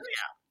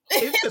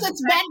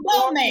It's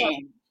backdoor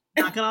man.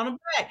 Knocking on the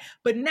back.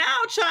 But now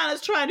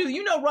China's trying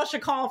to, Russia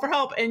calling for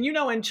help. And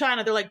in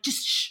China, they're like,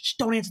 just shh,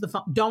 don't answer the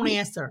phone. Don't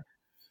answer.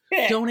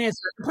 Don't answer.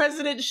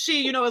 President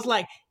Xi, is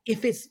like,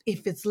 if it's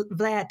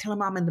Vlad, tell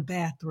him I'm in the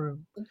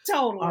bathroom.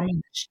 Totally.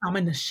 I'm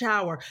in the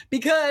shower,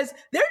 because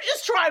they're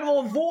just trying to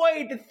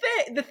avoid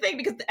the thing,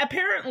 because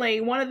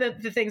apparently one of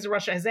the things that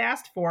Russia has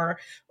asked for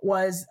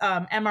was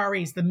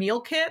MREs, the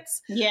meal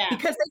kits. Yeah.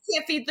 Because they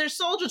can't feed their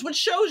soldiers, which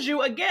shows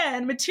you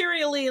again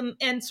materially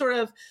and sort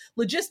of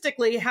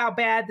logistically how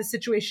bad the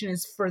situation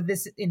is for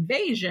this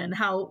invasion,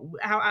 how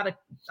out of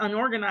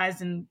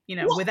unorganized and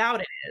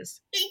without it is.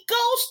 It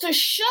goes to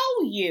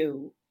show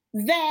you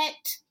that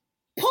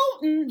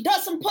Putin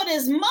doesn't put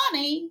his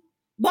money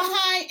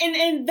behind and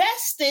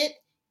invest it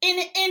in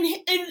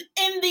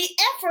the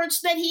efforts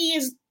that he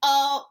is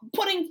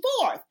putting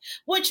forth,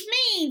 which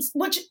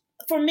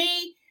for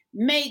me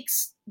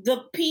makes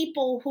the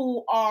people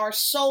who are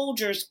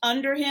soldiers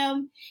under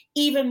him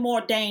even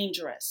more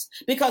dangerous,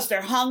 because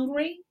they're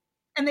hungry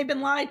and they've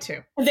been lied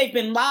to. They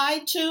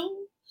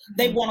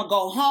want to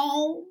go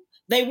home.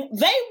 They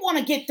want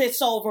to get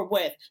this over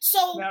with.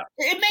 So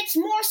It makes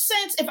more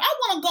sense if I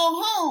want to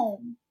go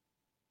home.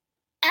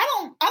 I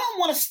don't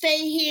want to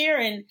stay here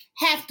and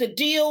have to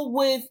deal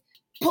with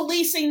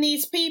policing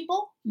these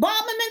people. Bomb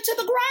them into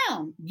the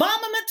ground.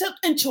 Bomb them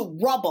into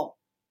rubble.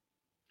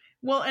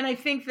 Well, and I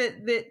think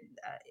that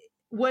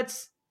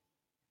what's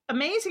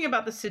amazing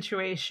about the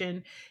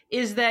situation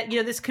is that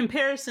this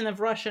comparison of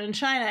Russia and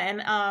China,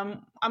 and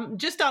I'm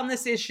just on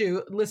this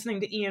issue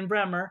listening to Ian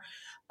Bremmer.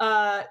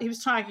 He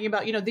was talking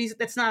about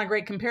that's not a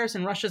great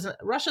comparison. Russia's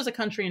a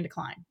country in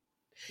decline.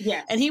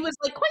 Yes. And he was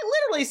like, quite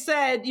literally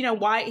said,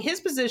 why his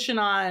position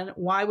on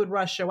why would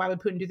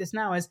Putin do this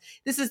now is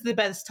this is the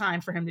best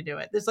time for him to do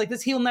it. He's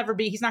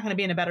not going to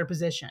be in a better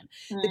position.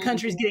 Mm-hmm. The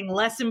country's getting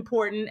less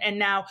important, and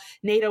now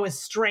NATO is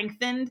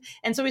strengthened.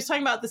 And so he's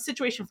talking about the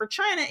situation for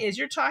China is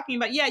you're talking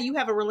about, you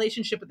have a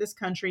relationship with this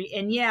country,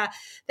 and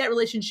that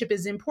relationship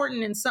is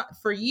important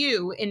for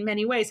you in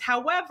many ways.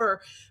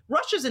 However,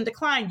 Russia's in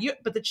decline,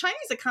 but the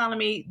Chinese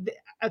economy,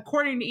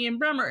 according to Ian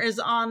Bremmer, is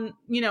on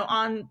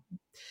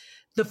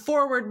the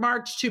forward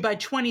march to, by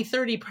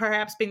 2030,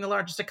 perhaps being the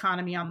largest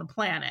economy on the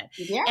planet.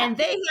 Yeah. And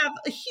they have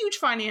a huge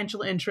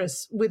financial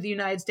interest with the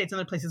United States and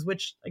other places,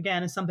 which,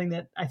 again, is something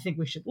that I think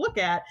we should look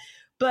at.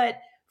 But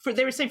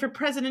they were saying for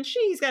President Xi,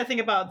 he's got to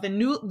think about the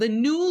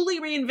newly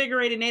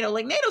reinvigorated NATO.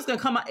 Like, NATO's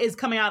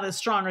coming out as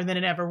stronger than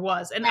it ever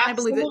was. And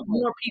absolutely. I believe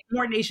that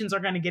more nations are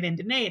going to get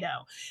into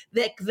NATO.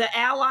 The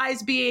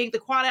allies being, the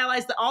Quad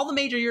allies, all the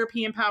major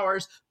European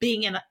powers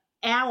being in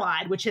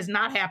allied, which has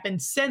not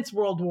happened since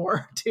World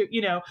War II,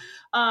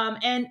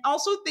 and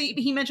also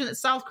he mentioned that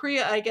South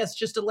Korea, I guess,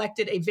 just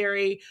elected a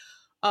very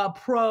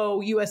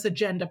pro-U.S.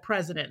 agenda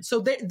president. So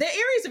the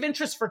areas of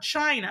interest for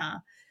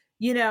China,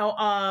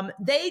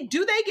 they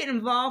get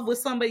involved with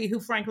somebody who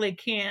frankly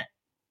can't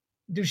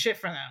do shit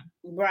for them.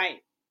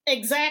 Right.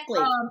 Exactly.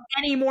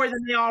 Any more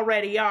than they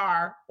already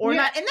are, or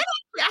not. And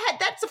then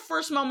that's the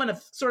first moment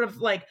of sort of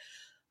like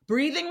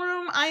breathing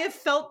room I have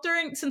felt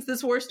since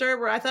this war started,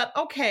 where I thought,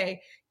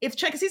 okay, if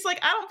China, because he's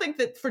like, I don't think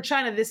that for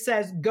China this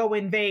says go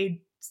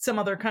invade some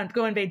other country,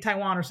 go invade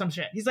Taiwan or some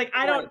shit. He's like,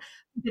 I don't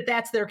think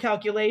that's their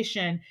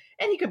calculation,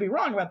 and he could be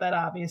wrong about that,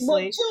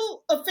 obviously.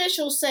 Well, 2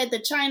 officials said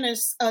that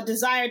China's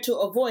desire to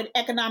avoid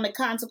economic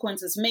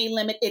consequences may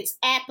limit its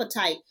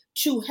appetite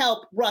to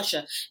help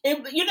Russia.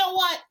 You know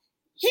what?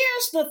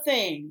 Here's the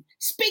thing.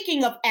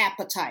 Speaking of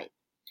appetite,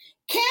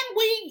 can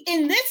we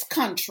in this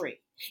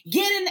country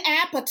get an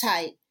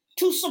appetite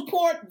to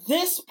support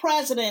this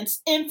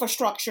president's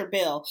infrastructure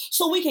bill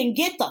so we can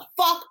get the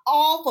fuck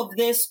off of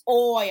this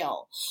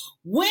oil?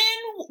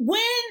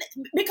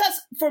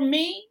 Because for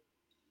me,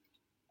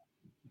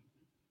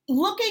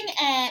 looking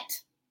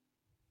at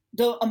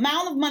the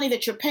amount of money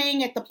that you're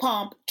paying at the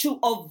pump to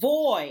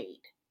avoid,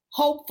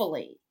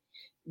 hopefully,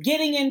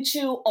 getting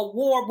into a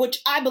war,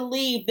 which I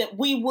believe that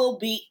we will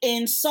be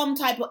in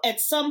at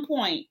some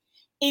point,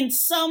 in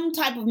some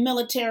type of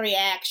military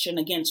action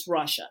against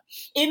Russia.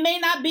 It may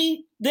not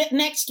be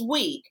next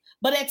week,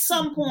 but at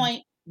some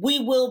point we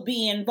will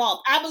be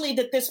involved. I believe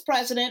that this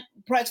President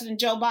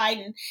Joe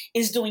Biden,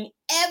 is doing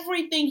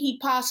everything he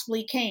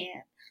possibly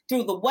can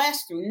through the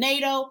West, through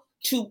NATO,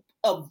 to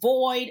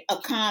avoid a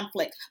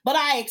conflict. But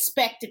I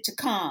expect it to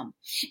come.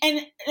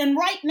 And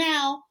right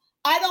now,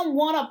 I don't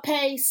want to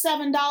pay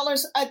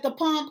 $7 at the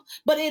pump,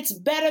 but it's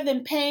better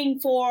than paying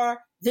for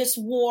this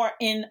war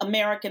in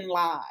American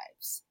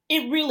lives.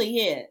 It really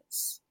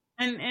is.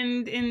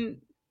 And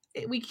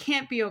we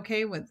can't be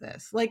okay with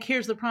this. Like,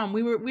 here's the problem.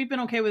 We've been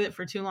okay with it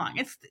for too long.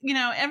 It's,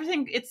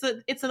 everything, it's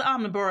an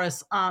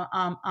omnivorous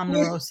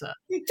omnirosa.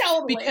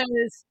 Totally.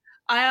 Because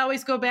I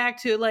always go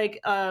back to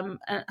God,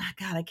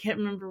 I can't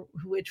remember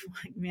which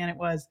man it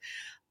was.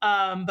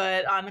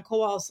 But on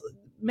Nicole Wallace,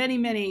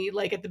 many,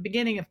 like at the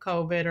beginning of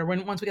COVID or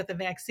once we got the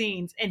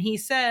vaccines, and he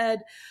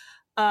said,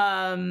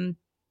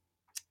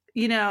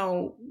 you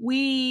know,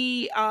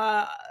 we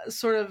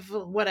sort of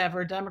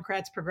whatever,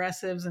 Democrats,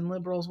 progressives, and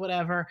liberals,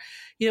 whatever,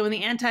 you know, when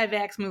the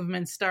anti-vax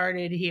movement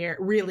started here,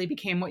 really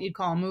became what you'd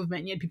call a movement.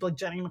 And you had people like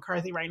Jenny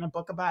McCarthy writing a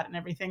book about it and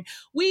everything.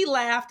 We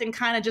laughed and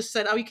kind of just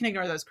said, oh, you can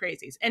ignore those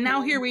crazies. And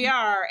now here we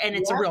are, and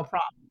it's a real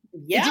problem.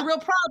 It's a real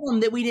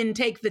problem that we didn't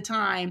take the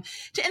time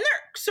to, and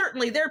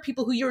there are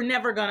people who you're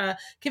never going to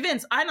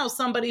convince. I know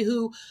somebody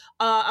who,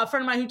 a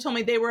friend of mine who told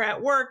me they were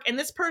at work, and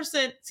this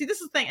person, see, this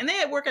is the thing, and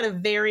they work at a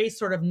very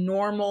sort of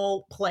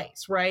normal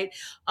place, right?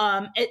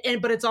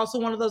 But it's also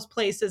one of those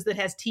places that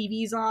has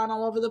TVs on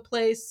all over the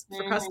place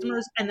for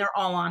customers, and they're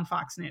all on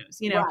Fox News,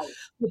 you know,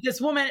 with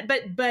this woman,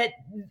 but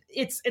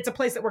it's a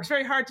place that works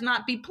very hard to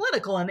not be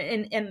political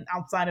and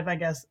outside of, I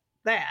guess,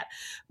 that,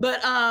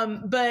 but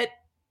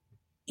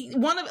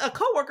a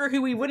coworker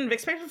who we wouldn't have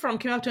expected from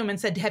came up to him and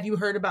said, have you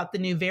heard about the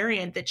new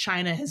variant that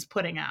China is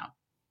putting out?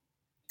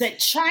 That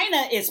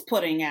China is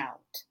putting out.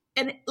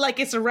 And like,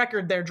 it's a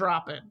record they're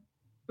dropping.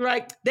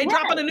 Right? They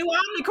dropping a new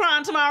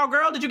Omicron tomorrow,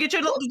 girl. Did you get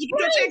your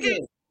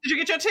ticket? Did you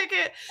get your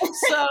ticket?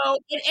 So,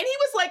 and he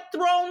was like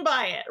thrown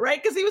by it,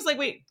 right? Because he was like,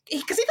 wait,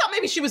 because he thought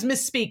maybe she was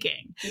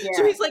misspeaking. Yeah.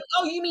 So he's like,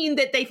 oh, you mean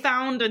that they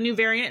found a new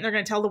variant and they're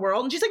going to tell the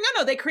world? And she's like,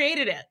 no, they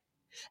created it.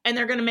 And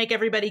they're going to make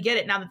everybody get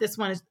it now that this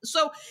one is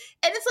so.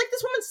 And it's like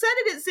this woman said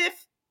it as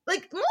if,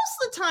 like, most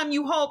of the time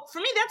you hope, for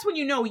me, that's when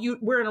you know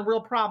we're in a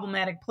real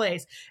problematic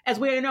place, as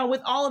we know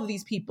with all of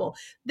these people,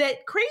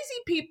 that crazy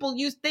people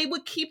they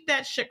would keep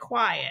that shit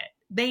quiet.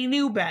 They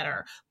knew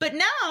better. But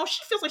now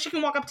she feels like she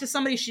can walk up to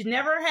somebody she's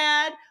never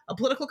had a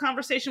political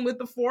conversation with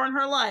before in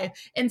her life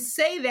and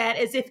say that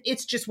as if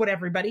it's just what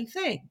everybody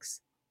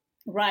thinks.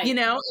 Right. You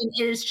know, and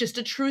it's just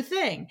a true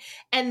thing.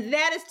 And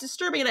that is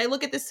disturbing. And I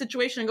look at this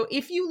situation and go,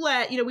 if you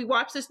let, you know, we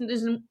watch this,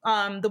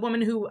 the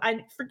woman who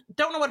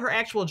don't know what her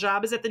actual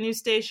job is at the news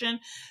station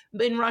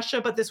in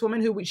Russia, but this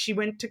woman who she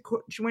went to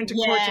court to be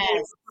part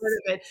of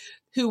it,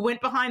 who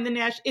went behind the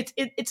national.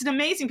 It's an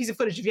amazing piece of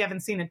footage if you haven't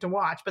seen it to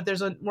watch. But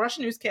there's a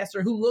Russian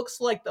newscaster who looks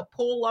like the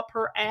pull up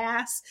her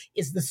ass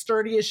is the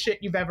sturdiest shit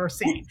you've ever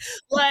seen.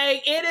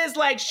 Like, it is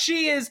like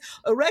she is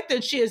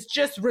erected. She is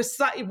just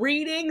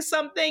reading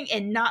something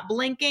and not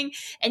blinking.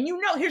 And you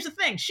know, here's the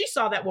thing: she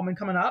saw that woman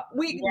coming up.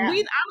 We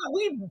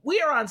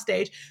are on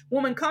stage.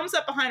 Woman comes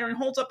up behind her and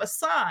holds up a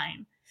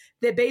sign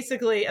that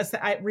basically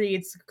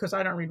reads, because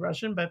I don't read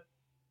Russian, but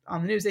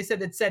on the news they said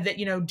that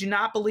you know, do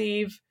not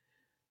believe.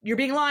 You're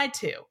being lied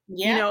to,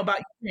 you know, about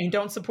Ukraine.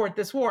 Don't support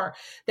this war.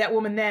 That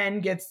woman then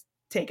gets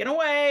taken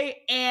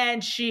away,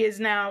 and she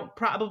is now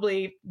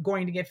probably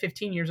going to get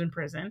 15 years in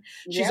prison.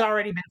 She's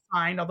already been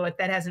fined, although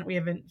we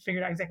haven't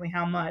figured out exactly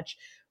how much.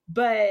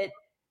 But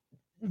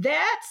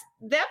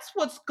that's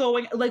what's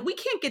going. Like, we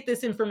can't get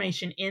this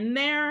information in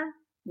there.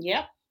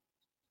 Yep,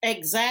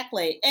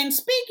 exactly. And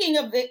speaking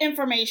of the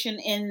information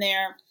in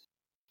there,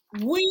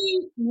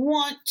 we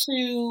want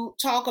to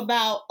talk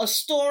about a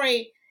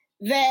story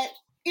that,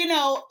 you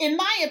know, in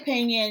my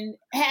opinion,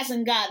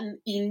 hasn't gotten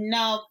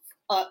enough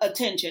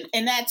attention,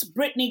 and that's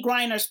Brittany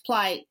Griner's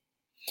plight,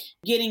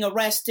 getting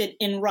arrested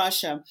in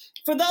Russia.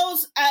 For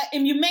those,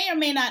 and you may or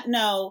may not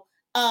know,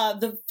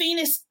 the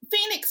Phoenix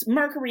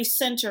Mercury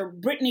center,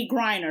 Brittany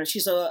Griner,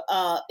 she's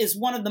is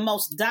one of the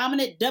most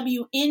dominant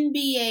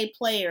WNBA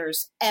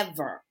players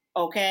ever.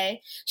 Okay,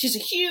 she's a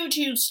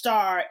huge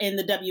star in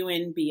the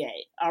WNBA.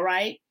 All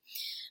right,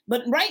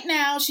 but right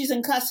now she's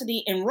in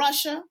custody in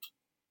Russia,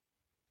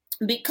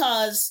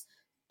 because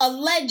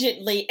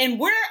allegedly, and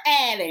we're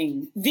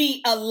adding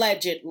the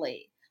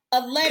allegedly.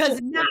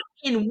 Because not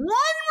in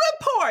one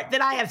report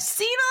that I have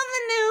seen on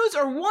the news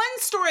or one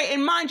story,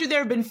 and mind you, there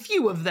have been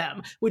few of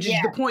them, which is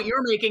the point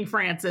you're making,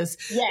 Frances.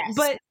 Yes.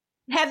 But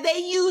have they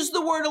used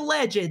the word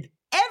alleged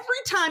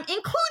every time,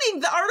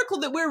 including the article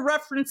that we're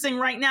referencing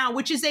right now,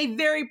 which is a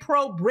very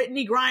pro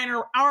Brittany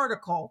Griner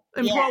article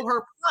and pro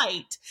her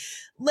plight.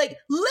 Like,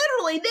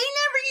 literally, they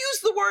never use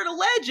the word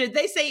alleged.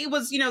 They say it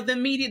was, you know, the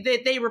media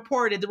that they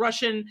reported, the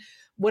Russian,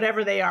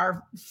 whatever they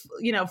are,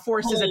 you know,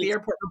 forces at the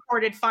airport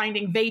reported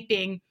finding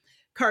vaping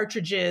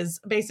cartridges,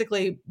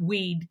 basically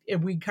weed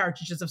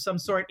cartridges of some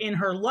sort, in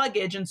her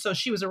luggage. And so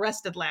she was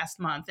arrested last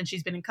month, and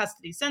she's been in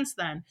custody since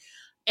then.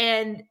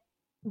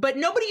 But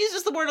nobody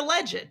uses the word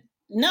alleged.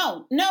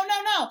 No. And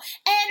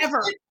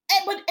ever.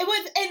 And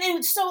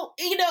it's so,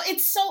 you know,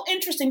 it's so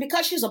interesting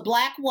because she's a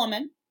Black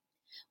woman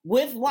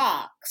with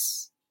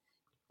locks.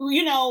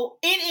 You know,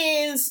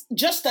 it is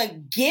just a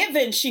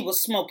given she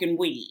was smoking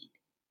weed.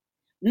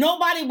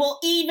 Nobody will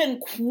even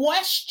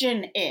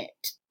question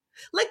it.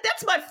 Like,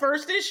 that's my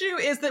first issue,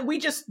 is that we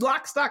just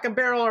lock, stock, and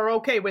barrel are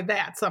okay with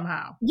that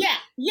somehow. Yeah.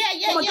 We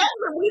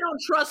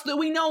don't trust that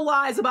we know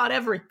lies about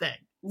everything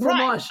from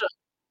Russia.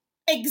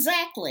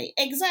 Exactly.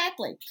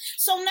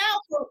 So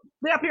now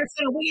they're up here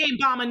saying we ain't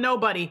bombing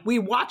nobody. We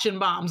watching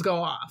bombs go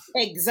off.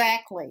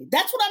 Exactly.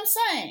 That's what I'm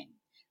saying.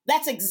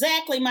 That's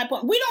exactly my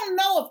point. We don't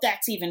know if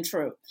that's even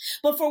true.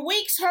 But for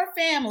weeks, her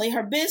family,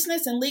 her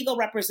business and legal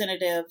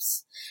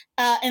representatives,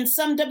 and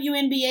some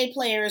WNBA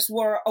players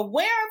were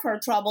aware of her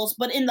troubles,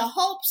 but in the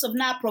hopes of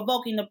not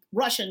provoking the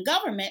Russian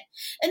government,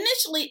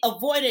 initially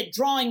avoided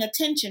drawing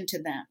attention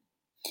to them.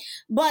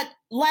 But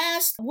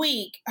last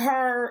week,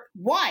 her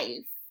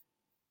wife,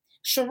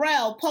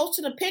 Sherelle,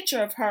 posted a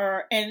picture of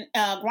her and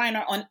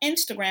Griner on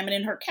Instagram, and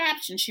in her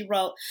caption, she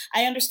wrote,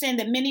 "I understand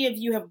that many of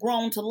you have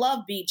grown to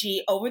love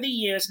BG over the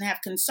years and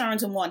have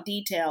concerns and want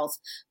details.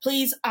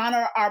 Please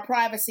honor our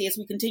privacy as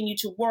we continue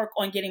to work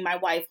on getting my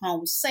wife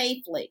home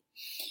safely."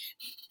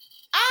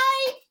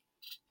 I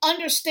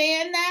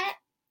understand that.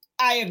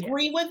 I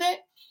agree with it.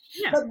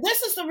 Yeah. But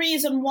this is the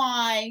reason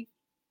why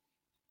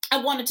I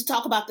wanted to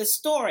talk about this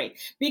story,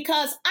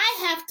 because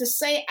I have to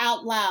say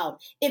out loud,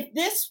 if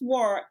this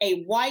were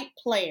a white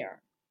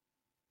player,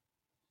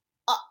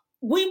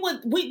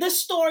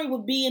 this story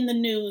would be in the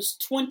news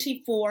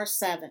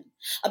 24/7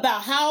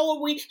 about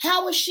how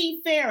is she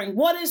faring?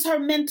 What is her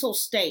mental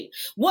state?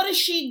 What is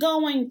she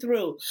going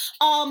through?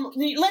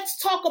 Let's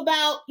talk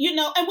about,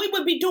 and we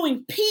would be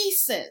doing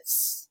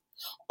pieces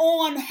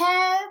on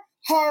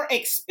her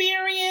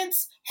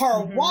experience,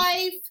 her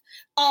wife,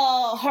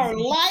 her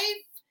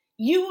life.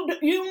 You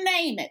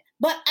name it.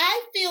 But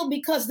I feel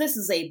because this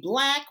is a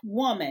Black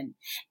woman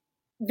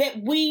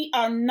that we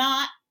are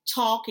not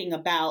talking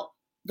about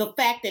the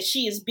fact that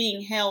she is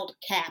being held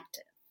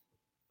captive.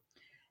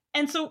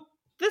 And so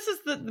this is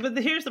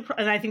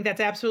and I think that's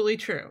absolutely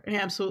true and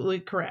absolutely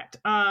correct.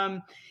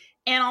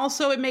 And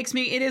also it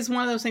is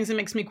one of those things that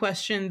makes me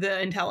question the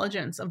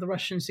intelligence of the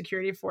Russian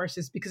security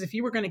forces, because if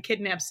you were going to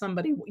kidnap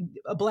somebody,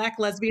 a Black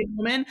lesbian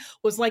woman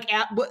was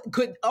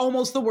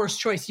almost the worst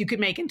choice you could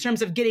make in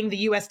terms of getting the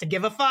U.S. to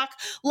give a fuck.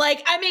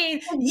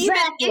 Exactly.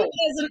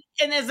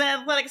 Even as an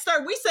athletic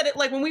star, we said it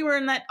when we were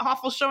in that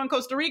awful show in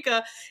Costa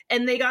Rica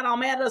and they got all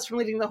mad at us for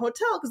leaving the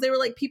hotel because they were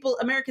like,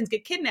 Americans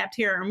get kidnapped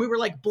here. And we were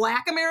like,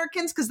 Black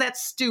Americans? Because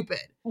that's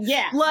stupid.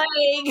 Yeah. But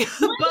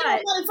for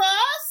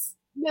us?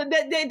 They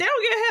don't give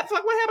a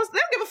fuck what happens. They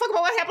don't give a fuck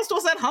about what happens to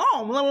us at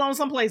home, let alone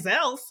someplace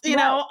else, you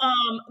know?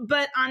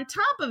 But on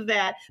top of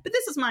that,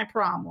 this is my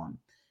problem.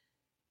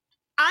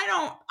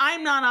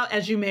 I'm not,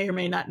 as you may or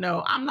may not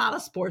know, I'm not a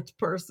sports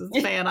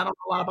fan. I don't know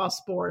a lot about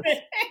sports.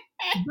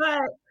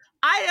 But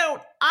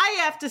I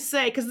have to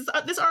say, because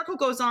this article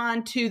goes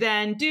on to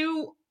then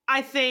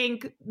I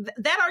think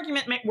that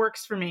argument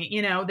works for me,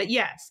 that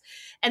yes.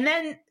 And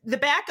then the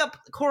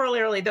backup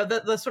corollary, though,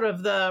 the sort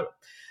of the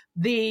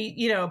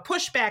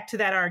pushback to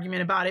that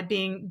argument about it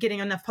getting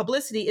enough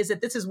publicity is that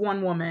this is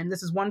one woman,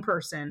 this is one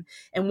person,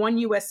 and one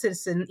U.S.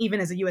 citizen, even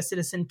as a U.S.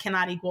 citizen,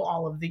 cannot equal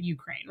all of the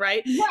Ukraine,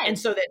 right? And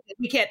so that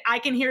I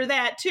can hear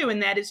that too,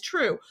 and that is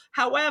true.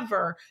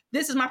 However,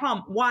 this is my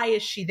problem. Why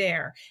is she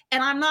there?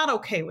 And I'm not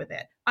okay with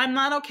it. I'm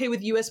not okay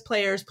with U.S.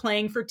 players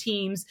playing for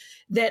teams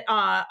that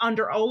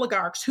under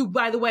oligarchs who,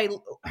 by the way,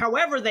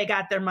 however they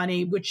got their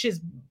money, which is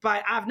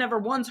I've never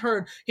once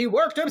heard he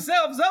worked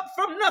himself up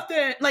from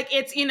nothing.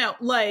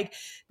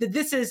 That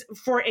this is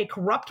for a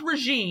corrupt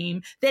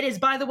regime that is,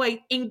 by the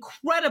way,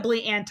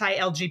 incredibly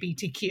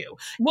anti-LGBTQ,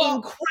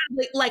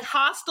 incredibly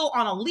hostile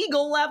on a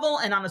legal level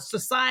and on a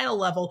societal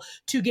level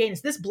to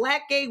gays. This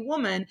Black gay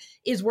woman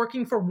is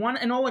working for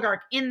an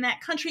oligarch in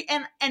that country.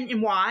 And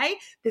why?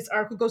 This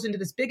article goes into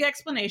this big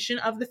explanation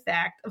of the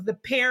fact of the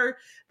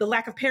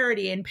lack of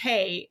parity in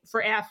pay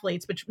for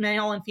athletes,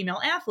 male and female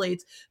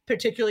athletes,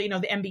 particularly,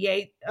 the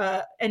NBA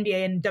and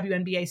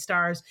WNBA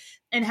stars,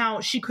 and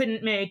how she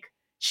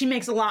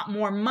makes a lot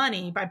more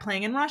money by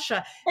playing in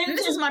Russia. And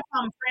this is my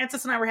problem.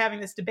 Francis and I were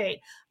having this debate.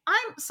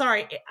 I'm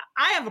sorry.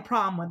 I have a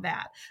problem with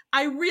that.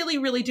 I really,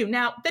 really do.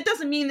 Now, that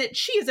doesn't mean that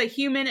she is a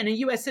human and a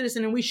U.S.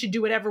 citizen and we should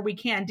do whatever we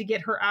can to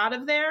get her out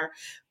of there.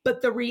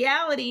 But the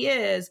reality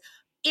is,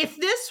 if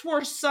this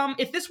were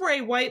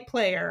a white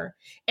player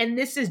and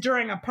this is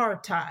during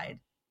apartheid,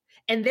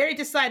 and they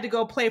decide to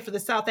go play for the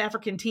South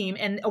African team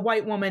and a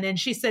white woman, and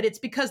she said it's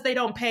because they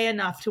don't pay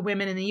enough to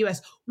women in the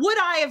U.S., would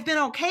I have been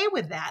okay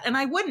with that? And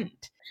I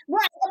wouldn't.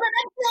 Right, but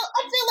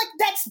I feel like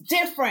that's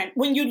different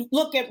when you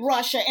look at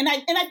Russia, and I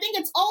think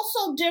it's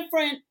also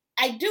different.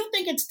 I do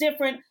think it's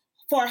different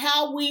for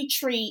how we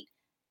treat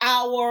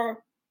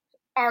our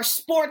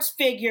sports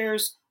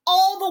figures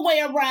all the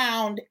way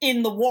around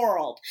in the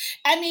world.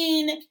 I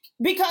mean,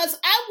 because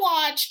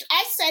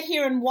I sat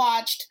here and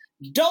watched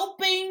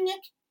doping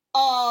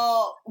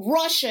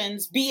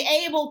Russians be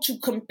able to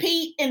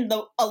compete in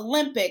the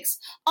Olympics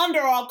under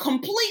a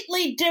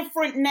completely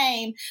different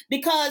name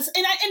because,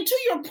 and to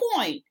your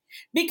point,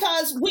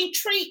 because we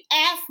treat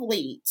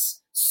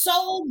athletes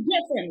so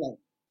differently.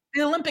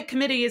 The Olympic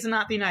Committee is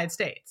not the United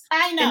States.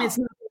 I know. And it's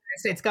not the United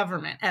States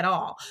government at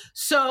all.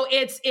 So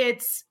it's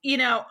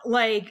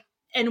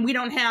and we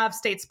don't have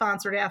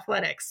state-sponsored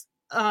athletics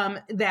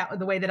that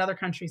the way that other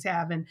countries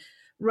have, and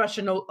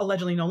Russia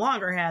allegedly no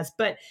longer has.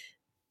 But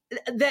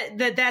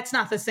that's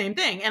not the same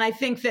thing. And I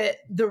think that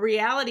the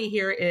reality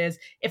here is,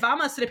 if I'm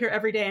gonna sit up here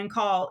every day and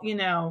call,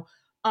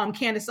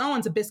 Candace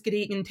Owens a biscuit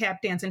eating,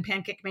 tap dancing,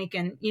 pancake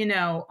making,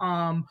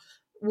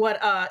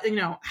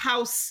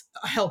 house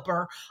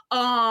helper.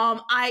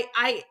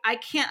 I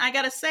can't. I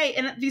gotta say,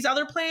 and these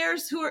other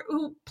players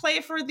who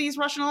play for these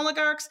Russian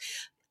oligarchs,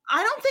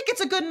 I don't think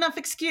it's a good enough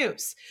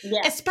excuse,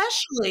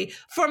 especially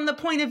from the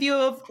point of view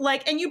of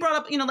like, and you brought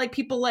up, like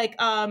people like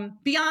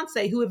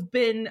Beyonce who have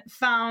been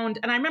found.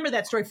 And I remember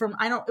that story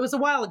it was a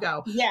while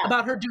ago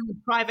about her doing a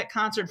private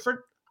concert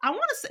for, I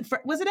want to say,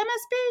 was it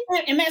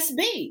MSB?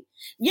 MSB.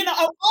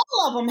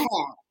 All of them have.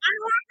 I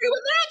don't agree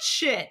with that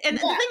shit. And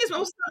the thing is,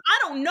 I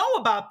don't know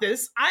about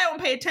this. I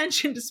don't pay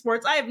attention to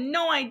sports. I have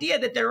no idea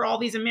that there are all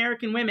these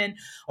American women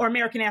or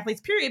American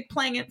athletes, period,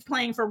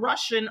 playing for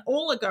Russian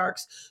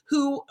oligarchs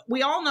who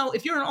we all know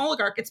if you're an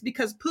oligarch, it's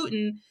because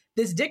Putin,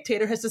 this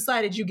dictator, has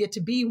decided you get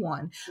to be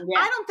one. Yeah.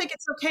 I don't think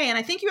it's okay. And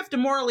I think you have to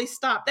morally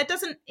stop. That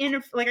doesn't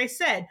like I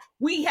said,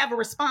 we have a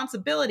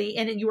responsibility,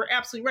 and you were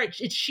absolutely right.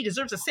 She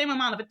deserves the same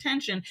amount of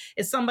attention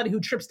as somebody who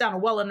trips down a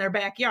well in their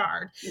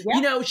backyard.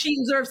 Yeah. She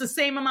deserves the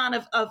same amount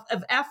of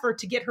effort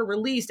to get her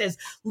released as,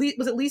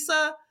 was it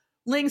Lisa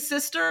Ling's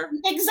sister?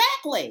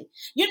 Exactly.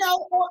 I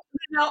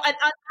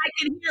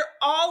can hear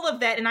all of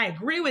that and I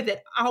agree with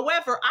it.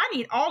 However, I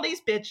need all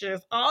these bitches,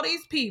 all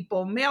these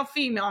people, male,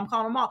 female, I'm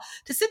calling them all,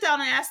 to sit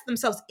down and ask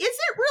themselves, is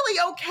it really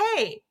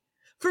okay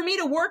for me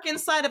to work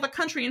inside of a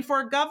country and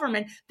for a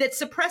government that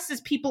suppresses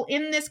people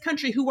in this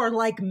country who are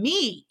like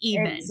me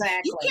even?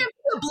 Exactly. You can't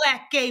be a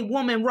black gay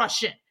woman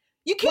Russian.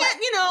 You can't, Well,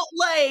 you know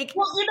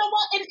what?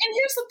 And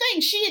here's the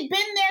thing. She had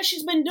been there.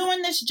 She's been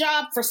doing this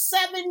job for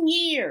 7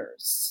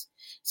 years.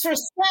 For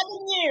 7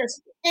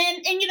 years.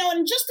 And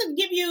just to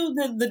give you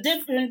the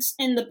difference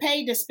in the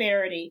pay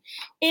disparity,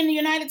 in the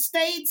United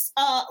States,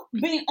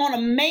 being on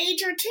a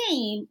major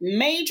team,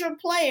 major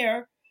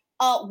player,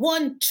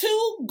 won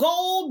 2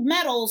 gold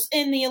medals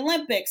in the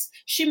Olympics.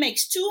 She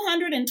makes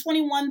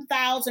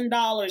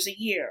 $221,000 a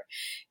year.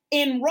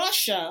 In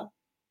Russia,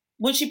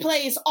 when she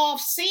plays off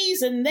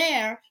season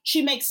there,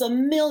 she makes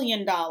 $1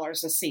 million a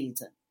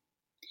season.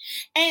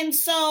 And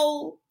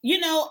so, I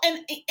know,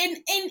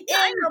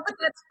 but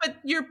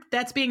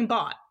that's being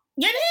bought.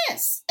 It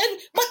is.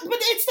 But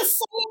it's the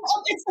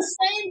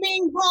same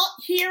being bought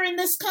here in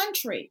this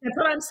country. That's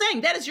what I'm saying.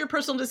 That is your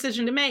personal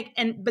decision to make.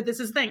 But this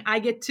is the thing.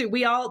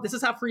 This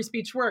is how free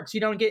speech works.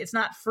 It's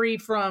not free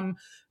from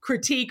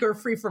critique or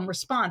free from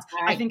response.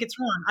 Right. I think it's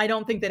wrong. I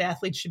don't think that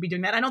athletes should be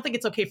doing that. I don't think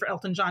it's okay for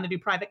Elton John to do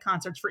private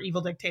concerts for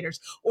evil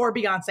dictators or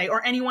Beyonce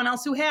or anyone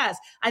else who has.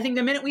 I think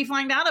the minute we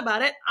find out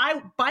about it,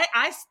 I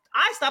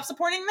stop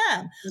supporting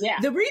them. Yeah.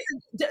 The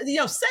reason,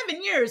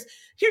 7 years,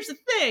 here's the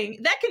thing,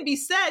 that can be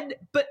said,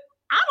 but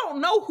I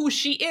don't know who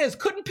she is.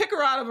 Couldn't pick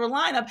her out of her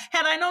lineup.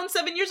 Had I known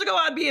 7 years ago,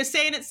 I'd be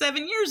saying it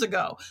 7 years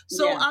ago.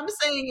 So I'm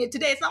saying it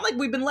today. It's not like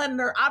I've been letting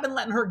her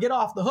get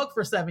off the hook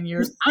for 7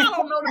 years. I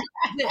don't know.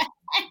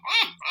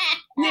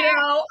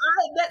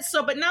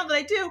 But now that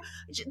I do,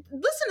 listen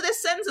to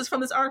this sentences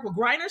from this article.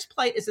 Griner's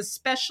plight is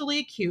especially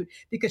acute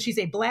because she's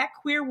a Black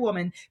queer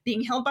woman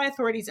being held by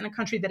authorities in a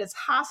country that is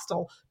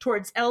hostile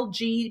towards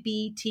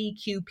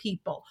LGBTQ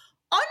people.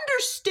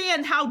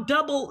 Understand how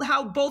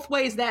both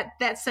ways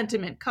that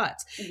sentiment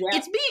cuts. Yeah.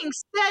 It's being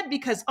said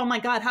because, oh my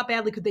God, how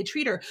badly could they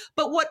treat her?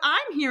 But what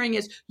I'm hearing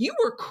is you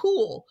were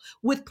cool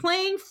with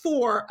playing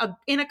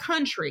in a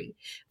country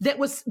that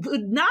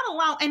would not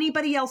allow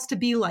anybody else to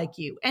be like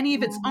you, any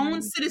of its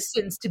own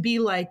citizens to be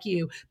like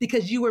you,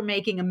 because you were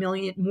making $1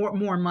 million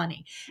more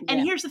money. Yeah.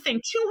 And here's the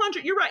thing,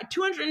 you're right,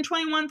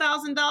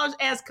 $221,000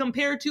 as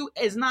compared to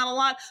is not a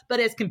lot,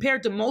 but as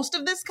compared to most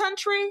of this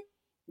country.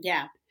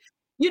 Yeah.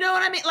 You know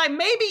what I mean? Like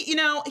maybe,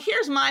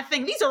 here's my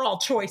thing. These are all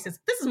choices.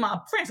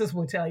 Francis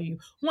will tell you,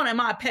 one of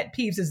my pet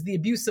peeves is the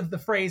abuse of the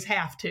phrase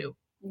have to.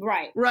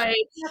 Right. Right.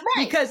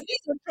 Because these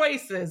are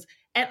choices.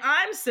 And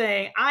I'm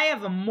saying I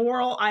have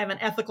an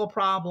ethical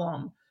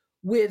problem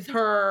with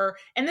her.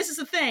 And this is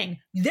the thing.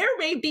 There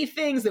may be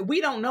things that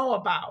we don't know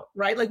about,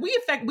 right? Like we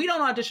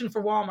don't audition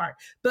for Walmart,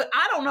 but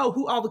I don't know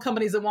who all the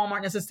companies that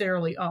Walmart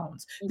necessarily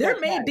owns. There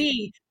may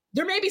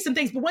be some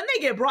things, but when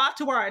they get brought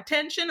to our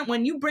attention,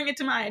 when you bring it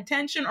to my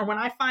attention, or when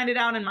I find it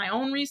out in my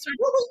own research.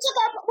 Well,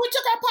 we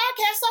took our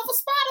podcast off of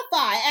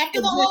Spotify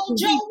after the whole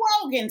Joe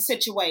Rogan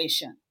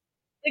situation.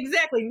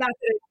 Exactly. Not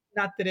that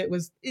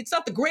it's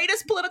not the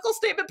greatest political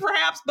statement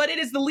perhaps, but it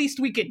is the least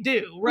we could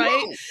do,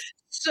 right?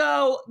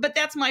 So, but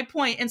that's my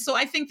point. And so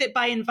I think that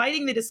by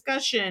inviting the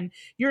discussion,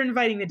 you're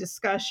inviting the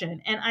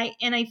discussion. And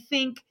I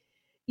think,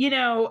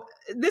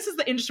 this is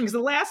the interesting, because the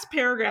last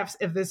paragraphs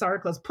of this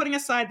article is putting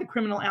aside the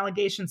criminal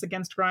allegations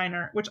against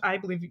Griner, which I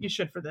believe you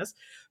should for this.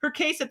 Her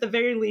case, at the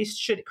very least,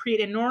 should create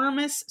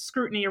enormous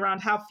scrutiny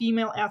around how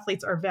female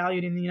athletes are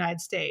valued in the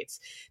United States.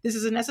 This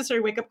is a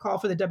necessary wake-up call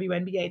for the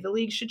WNBA. The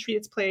league should treat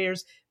its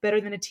players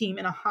better than a team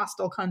in a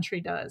hostile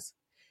country does.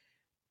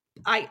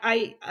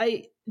 I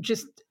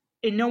just,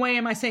 in no way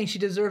am I saying she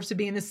deserves to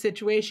be in this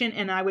situation.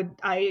 And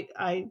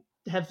I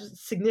have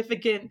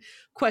significant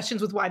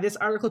questions with why this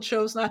article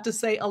chose not to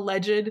say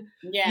alleged,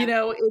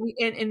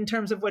 in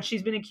terms of what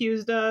she's been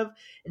accused of,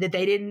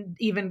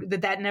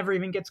 that never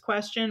even gets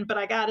questioned. But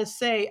I gotta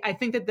say, I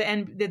think that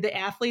the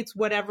athletes,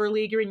 whatever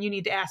league you're in, you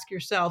need to ask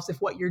yourselves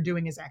if what you're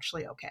doing is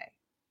actually okay.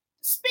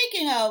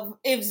 Speaking of,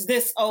 is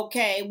this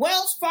okay?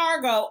 Wells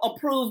Fargo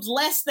approved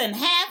less than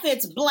half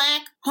its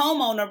Black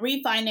homeowner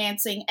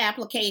refinancing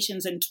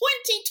applications in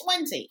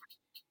 2020.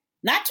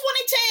 Not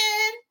 2010,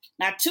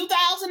 not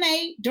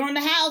 2008, during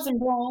the housing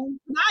boom.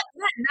 Not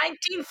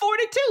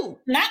 1942.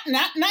 Not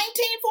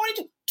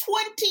 1942.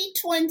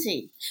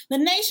 2020. The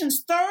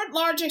nation's third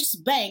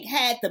largest bank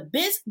had the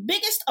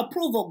biggest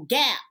approval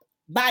gap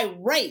by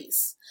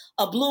race,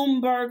 a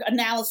Bloomberg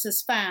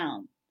analysis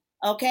found.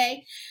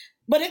 Okay?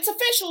 But its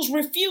officials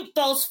refute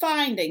those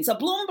findings. A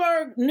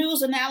Bloomberg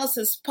News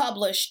analysis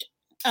published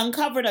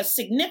uncovered a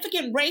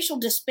significant racial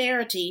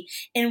disparity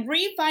in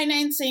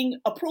refinancing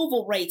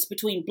approval rates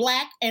between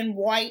Black and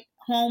white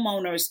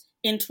homeowners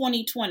in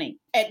 2020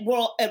 at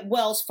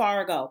Wells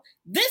Fargo.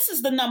 This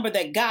is the number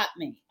that got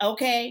me,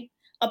 okay?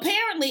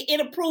 Apparently,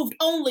 it approved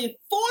only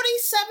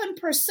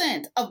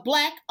 47% of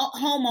Black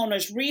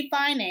homeowners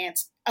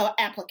refinance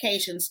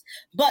applications,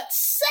 but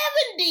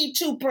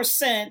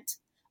 72%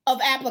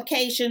 of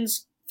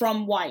applications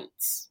from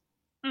whites.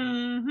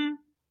 47%,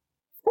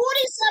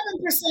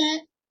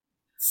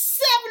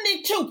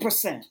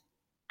 72%.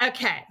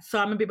 Okay, so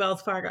I'm gonna be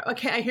Wells Fargo.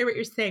 Okay, I hear what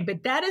you're saying,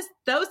 but first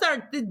of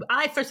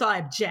all, I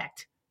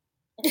object.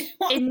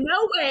 In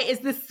no way is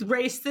this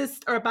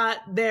racist or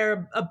about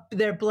their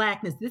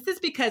Blackness. This is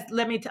because,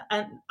 let me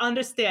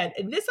understand,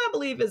 and this I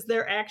believe is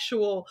their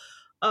actual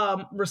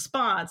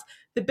response.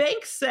 The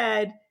bank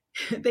said,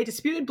 they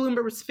disputed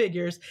Bloomberg's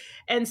figures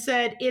and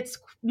said it's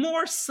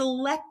more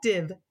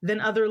selective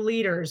than other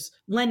lenders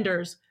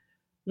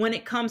when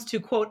it comes to,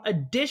 quote,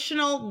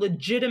 additional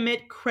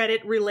legitimate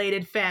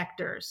credit-related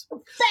factors.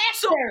 So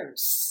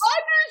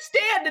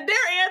understand that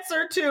their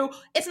answer to,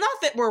 it's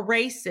not that we're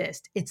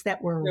racist, it's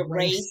that we're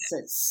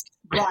racist.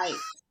 Right.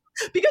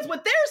 Because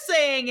what they're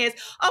saying is,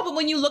 oh, but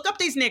when you look up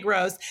these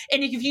Negroes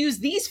and if you use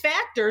these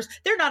factors,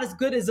 they're not as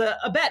good as a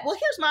bet. Well,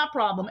 here's my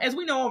problem. As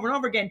we know over and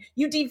over again,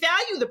 you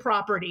devalue the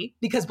property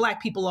because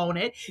Black people own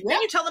it. Yep.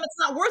 Then you tell them it's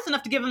not worth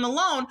enough to give them the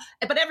loan.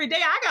 But every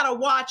day I got to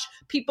watch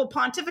people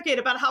pontificate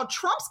about how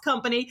Trump's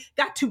company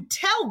got to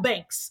tell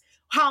banks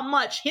how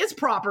much his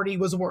property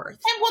was worth.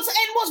 And was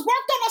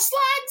worked on a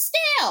sliding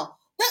scale.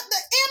 The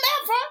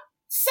MFer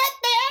sat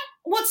there,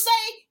 would say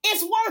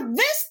it's worth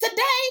this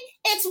today,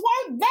 it's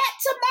worth that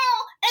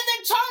tomorrow, and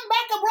then turn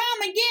back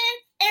around again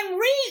and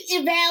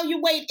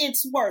reevaluate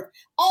its worth.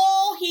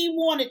 All he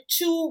wanted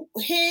to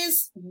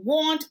his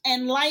want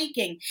and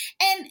liking.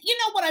 And you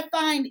know what I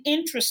find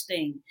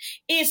interesting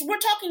is we're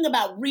talking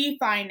about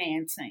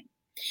refinancing.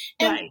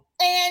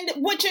 And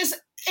which is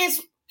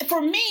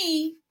for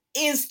me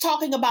is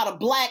talking about a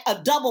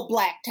double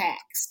black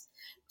tax.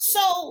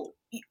 So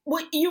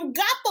you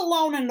got the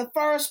loan in the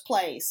first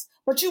place,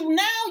 but you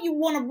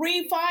want to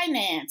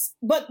refinance.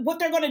 But what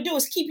they're going to do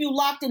is keep you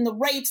locked in the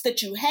rates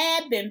that you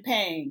had been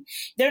paying.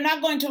 They're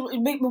not going to,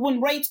 when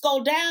rates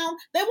go down,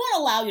 they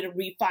won't allow you to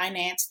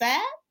refinance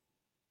that.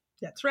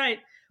 That's right.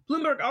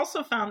 Bloomberg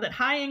also found that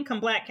high-income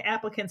Black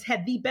applicants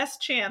had the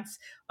best chance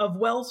of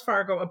Wells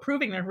Fargo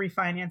approving their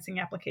refinancing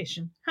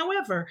application.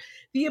 However,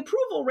 the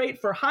approval rate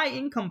for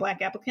high-income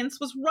Black applicants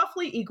was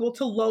roughly equal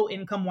to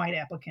low-income white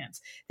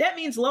applicants. That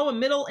means low and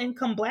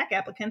middle-income Black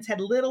applicants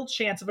had little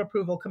chance of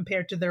approval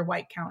compared to their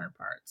white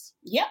counterparts.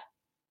 Yep.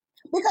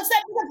 Because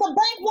the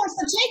bank wants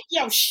to take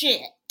your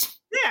shit.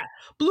 Yeah.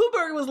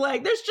 Bloomberg was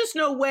like, there's just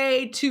no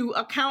way to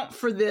account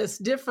for this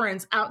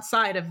difference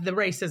outside of the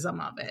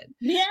racism of it.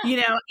 Yeah. You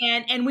know,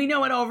 and we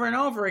know it over and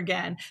over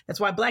again. That's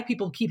why Black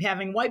people keep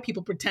having white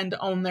people pretend to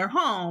own their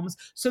homes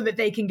so that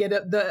they can get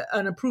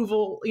an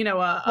approval, you know,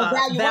 a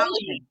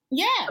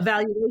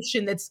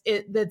valuation that's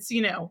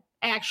you know,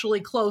 actually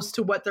close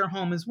to what their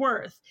home is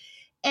worth.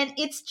 And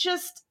it's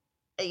just,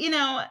 you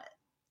know,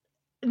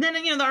 and then,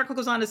 you know, the article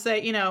goes on to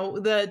say, you know,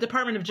 the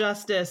Department of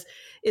Justice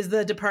is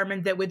the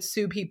department that would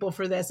sue people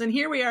for this. And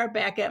here we are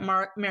back at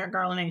Merrick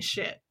Garland ain't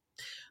shit.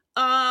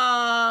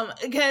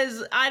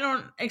 Because I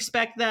don't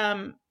expect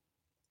them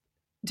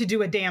to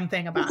do a damn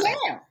thing about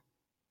it.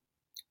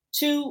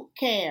 To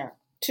care.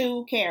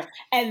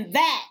 And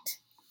that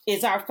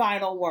is our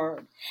final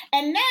word.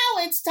 And now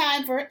it's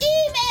time for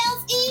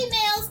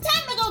emails.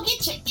 Time to go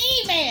get your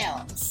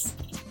emails.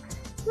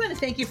 We want to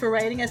thank you for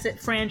writing us at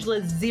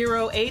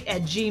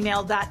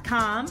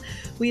frangela08@gmail.com.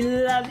 We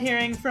love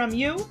hearing from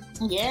you.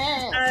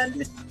 Yes.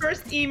 The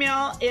first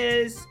email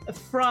is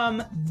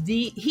from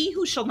he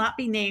who shall not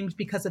be named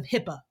because of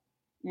HIPAA.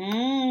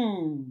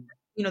 You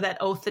know, that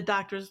oath that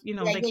doctors, you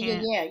know, they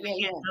can't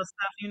know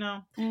stuff, you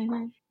know.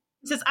 Mm-hmm.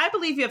 It says, I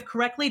believe you have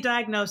correctly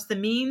diagnosed the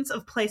means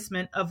of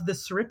placement of the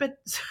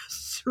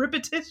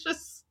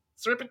surreptitious,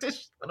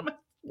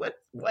 what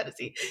is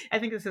he? I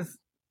think this is,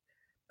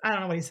 I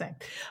don't know what he's saying,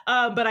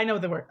 but I know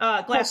the word.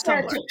 Glass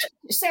tumbler.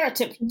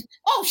 Serotypical.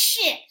 Oh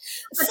shit!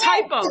 It's a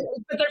typo,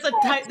 but there's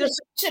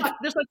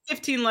like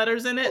 15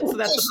 letters in it, so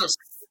that's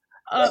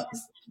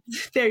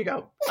there you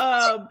go.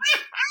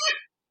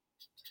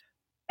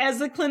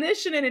 As a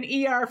clinician in an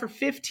ER for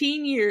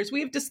 15 years,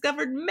 we have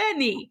discovered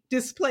many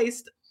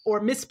displaced or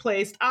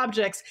misplaced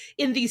objects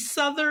in the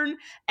Southern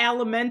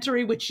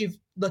Alimentary, which you've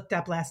looked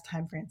up last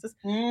time, Frances.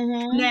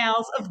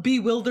 Canals of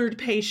bewildered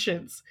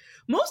patients.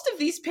 Most of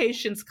these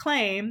patients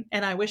claim,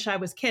 and I wish I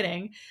was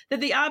kidding,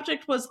 that the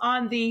object was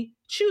on the,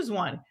 choose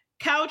one,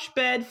 couch,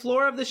 bed,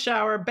 floor of the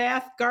shower,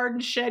 bath, garden,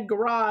 shed,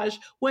 garage,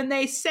 when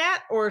they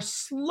sat or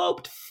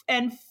slipped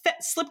and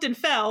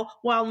fell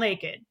while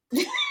naked.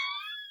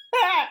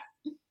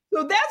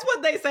 So that's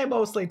what they say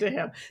mostly to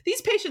him. These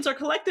patients are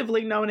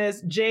collectively known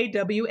as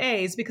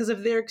JWAs because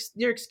of their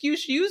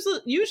excuse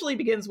usually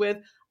begins with,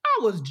 I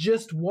was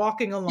just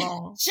walking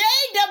along.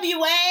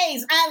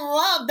 JWAs, I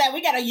love that.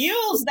 We got to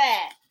use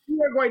that. We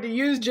are going to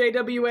use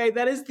JWA.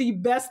 That is the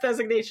best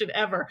designation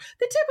ever.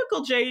 The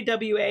typical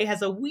JWA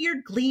has a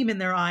weird gleam in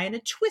their eye and a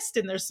twist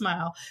in their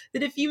smile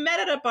that if you met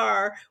at a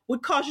bar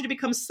would cause you to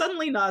become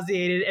suddenly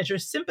nauseated as your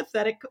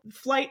sympathetic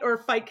flight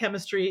or fight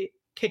chemistry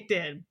kicked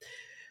in.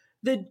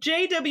 The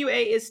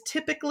JWA is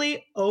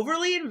typically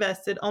overly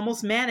invested,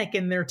 almost manic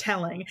in their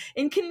telling,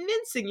 in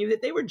convincing you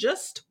that they were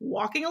just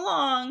walking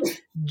along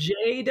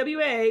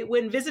JWA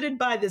when visited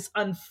by this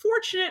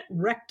unfortunate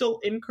rectal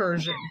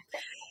incursion.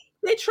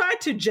 They try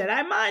to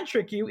Jedi mind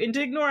trick you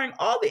into ignoring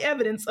all the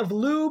evidence of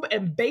lube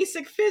and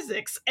basic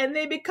physics, and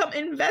they become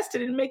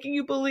invested in making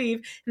you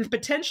believe in the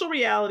potential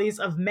realities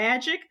of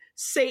magic,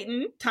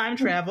 Satan, time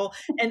travel,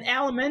 and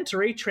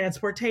alimentary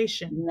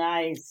transportation.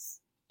 Nice.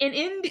 In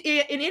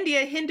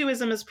India,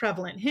 Hinduism is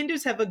prevalent.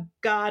 Hindus have a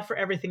god for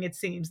everything, it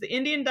seems. The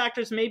Indian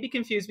doctors may be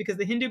confused because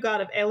the Hindu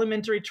god of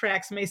alimentary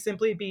tracts may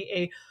simply be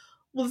a,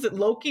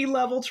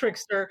 Loki-level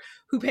trickster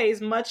who pays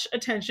much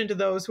attention to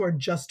those who are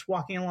just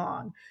walking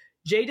along.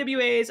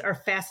 JWAs are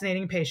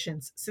fascinating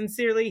patients.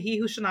 Sincerely, he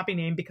who shall not be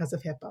named because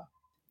of HIPAA.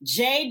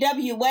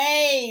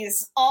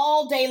 JWAs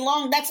all day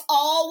long. That's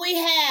all we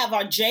have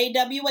are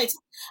JWAs.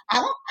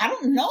 I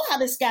don't know how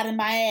this got in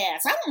my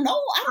ass. I don't know.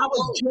 I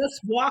was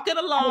just walking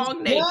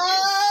along naked.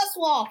 Just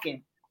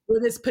walking.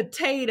 With this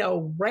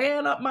potato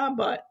ran up my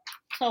butt.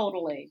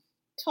 Totally.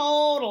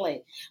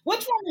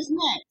 Which one is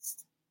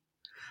next?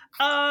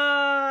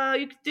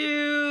 You could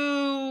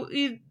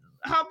do,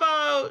 how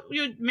about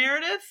you,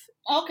 Meredith?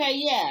 Okay,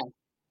 yeah.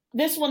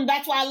 This one,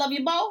 That's Why I Love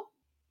You, Bo?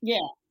 Yeah.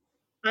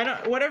 I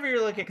don't, whatever you're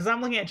looking at, because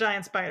I'm looking at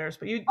giant spiders,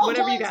 but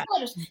whatever you got.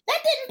 Spiders. That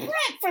didn't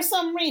print for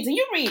some reason.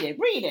 You read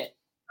it.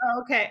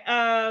 Oh, okay.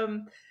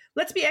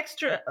 Let's be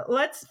extra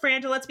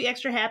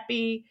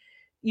happy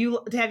to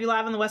have you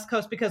live on the West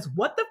Coast, because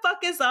what the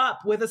fuck is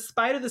up with a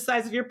spider the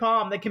size of your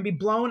palm that can be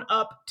blown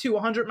up to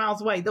 100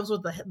 miles away? Those were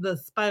the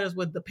spiders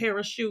with the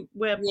parachute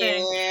web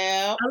thing.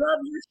 I love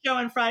your show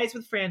on Fridays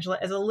with Frangela.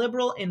 As a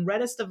liberal in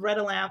reddest of red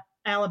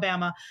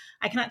Alabama,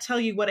 I cannot tell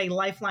you what a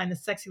lifeline the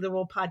Sexy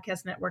Liberal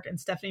Podcast Network and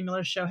Stephanie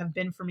Miller's show have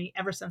been for me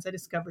ever since I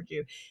discovered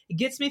you. It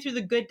gets me through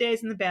the good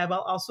days and the bad, while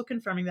also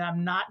confirming that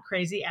I'm not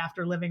crazy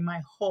after living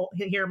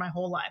here my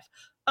whole life.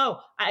 Oh,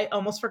 I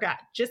almost forgot.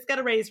 Just got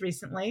a raise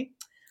recently.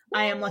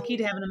 I am lucky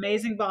to have an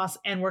amazing boss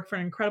and work for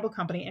an incredible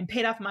company, and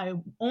paid off my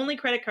only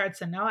credit card,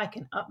 so now I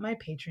can up my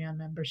Patreon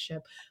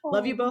membership.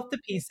 Love you both to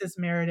pieces,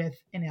 Meredith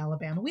in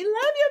Alabama. We love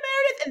you,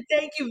 Meredith, and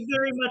thank you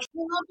very much.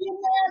 Love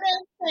you,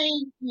 Meredith.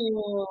 Thank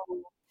you.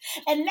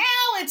 And now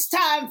it's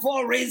time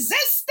for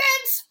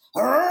Resistance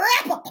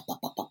Wrap-Up.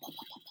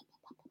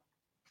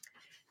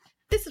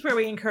 This is where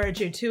we encourage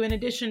you to, in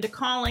addition to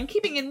calling,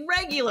 keeping in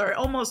regular,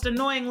 almost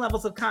annoying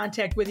levels of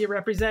contact with your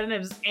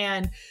representatives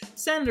and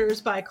senators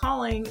by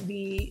calling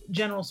the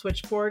general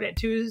switchboard at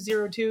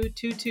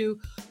 202-22.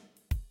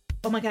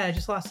 Oh my God, I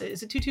just lost it.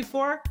 Is it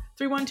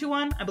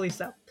 224-3121? I believe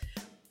so.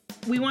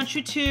 We want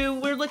you to,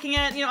 we're looking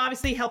at,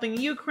 obviously helping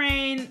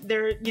Ukraine.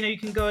 There, you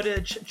can go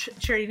to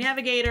Charity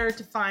Navigator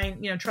to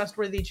find,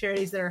 trustworthy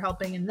charities that are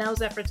helping in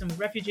those efforts and with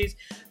refugees.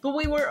 But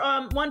we were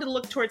wanted to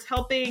look towards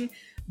helping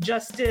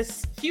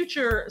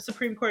future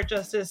Supreme Court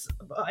Justice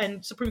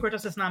and Supreme Court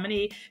Justice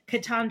nominee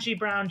Ketanji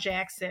Brown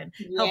Jackson,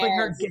 helping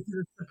her get to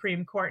the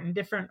Supreme Court in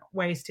different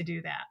ways to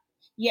do that.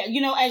 Yeah,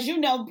 as you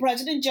know,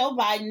 President Joe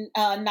Biden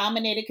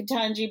nominated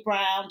Ketanji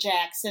Brown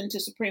Jackson to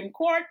Supreme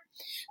Court.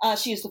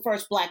 She is the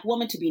first Black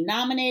woman to be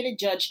nominated.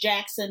 Judge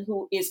Jackson,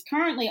 who is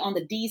currently on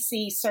the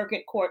D.C.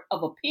 Circuit Court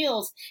of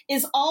Appeals,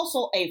 is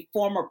also a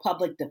former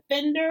public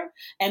defender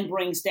and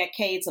brings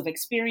decades of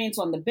experience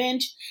on the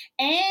bench,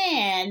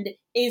 and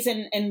has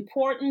an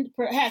important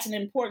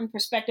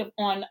perspective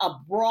on a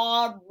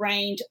broad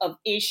range of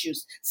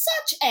issues,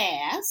 such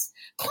as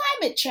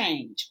climate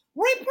change,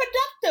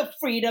 reproductive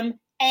freedom,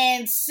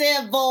 and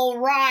civil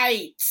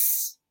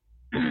rights.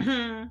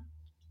 Mm-hmm.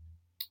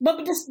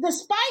 But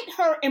despite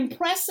her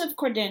impressive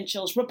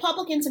credentials,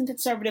 Republicans and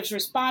conservatives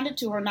responded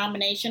to her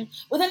nomination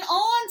with an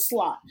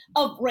onslaught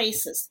of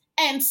racist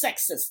and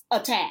sexist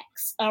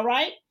attacks, all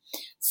right?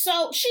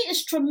 So she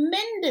is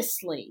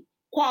tremendously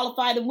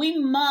qualified, and we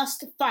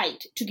must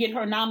fight to get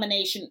her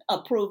nomination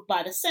approved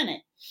by the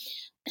Senate.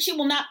 She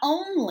will not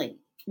only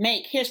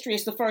make history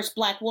as the first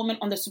Black woman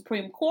on the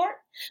Supreme Court,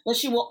 but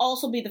she will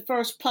also be the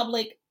first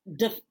public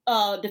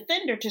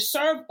defender to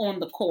serve on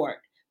the court,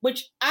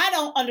 which I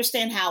don't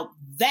understand how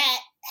that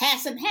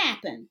hasn't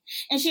happened.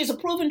 And she has a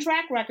proven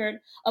track record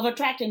of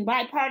attracting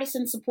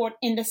bipartisan support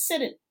in the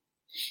Senate.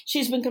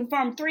 She's been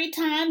confirmed 3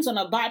 times on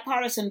a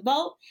bipartisan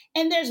vote,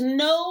 and there's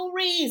no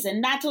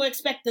reason not to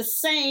expect the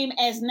same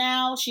as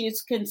now she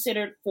is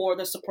considered for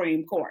the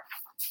Supreme Court.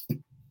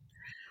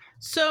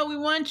 So we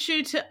want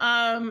you to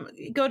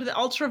go to the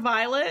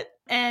Ultraviolet,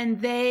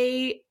 and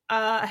they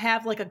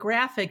have like a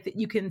graphic that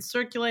you can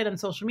circulate on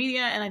social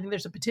media. And I think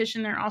there's a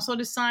petition there also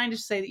to sign to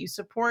say that you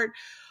support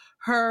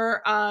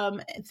her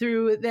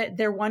through that.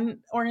 They're one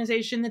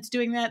organization that's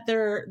doing that.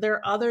 There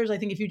are others. I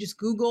think if you just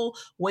Google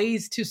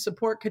ways to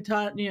support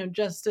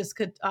Justice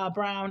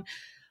Brown,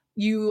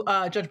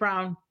 Judge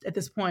Brown at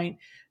this point,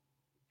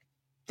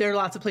 there are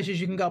lots of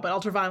places you can go, but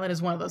Ultraviolet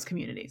is one of those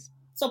communities.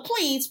 So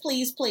please,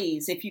 please,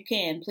 please, if you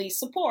can, please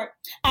support.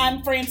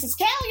 I'm Frances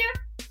Callier.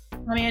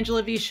 I'm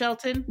Angela V.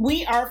 Shelton.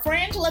 We are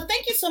Frangela.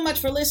 Thank you so much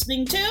for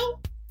listening to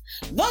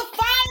The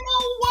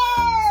Final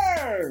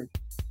Word.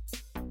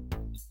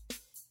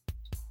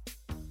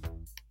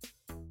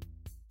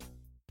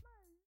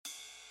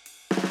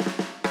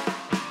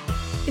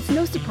 It's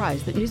no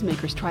surprise that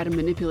newsmakers try to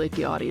manipulate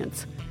the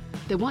audience.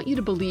 They want you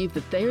to believe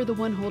that they are the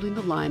one holding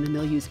the line, and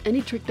they'll use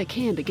any trick they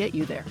can to get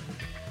you there.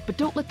 But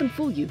don't let them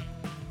fool you.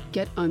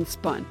 Get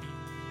unspun.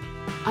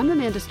 I'm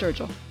Amanda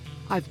Sturgill.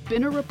 I've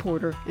been a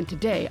reporter, and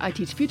today I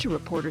teach future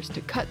reporters to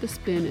cut the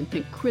spin and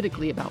think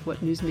critically about what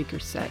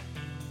newsmakers say.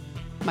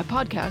 My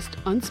podcast,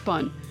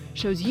 Unspun,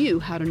 shows you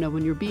how to know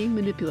when you're being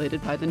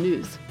manipulated by the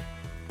news.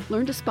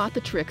 Learn to spot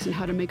the tricks and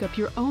how to make up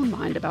your own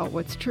mind about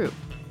what's true.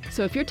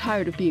 So if you're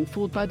tired of being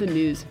fooled by the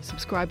news,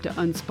 subscribe to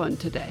Unspun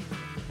today.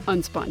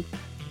 Unspun,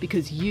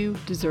 because you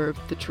deserve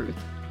the truth.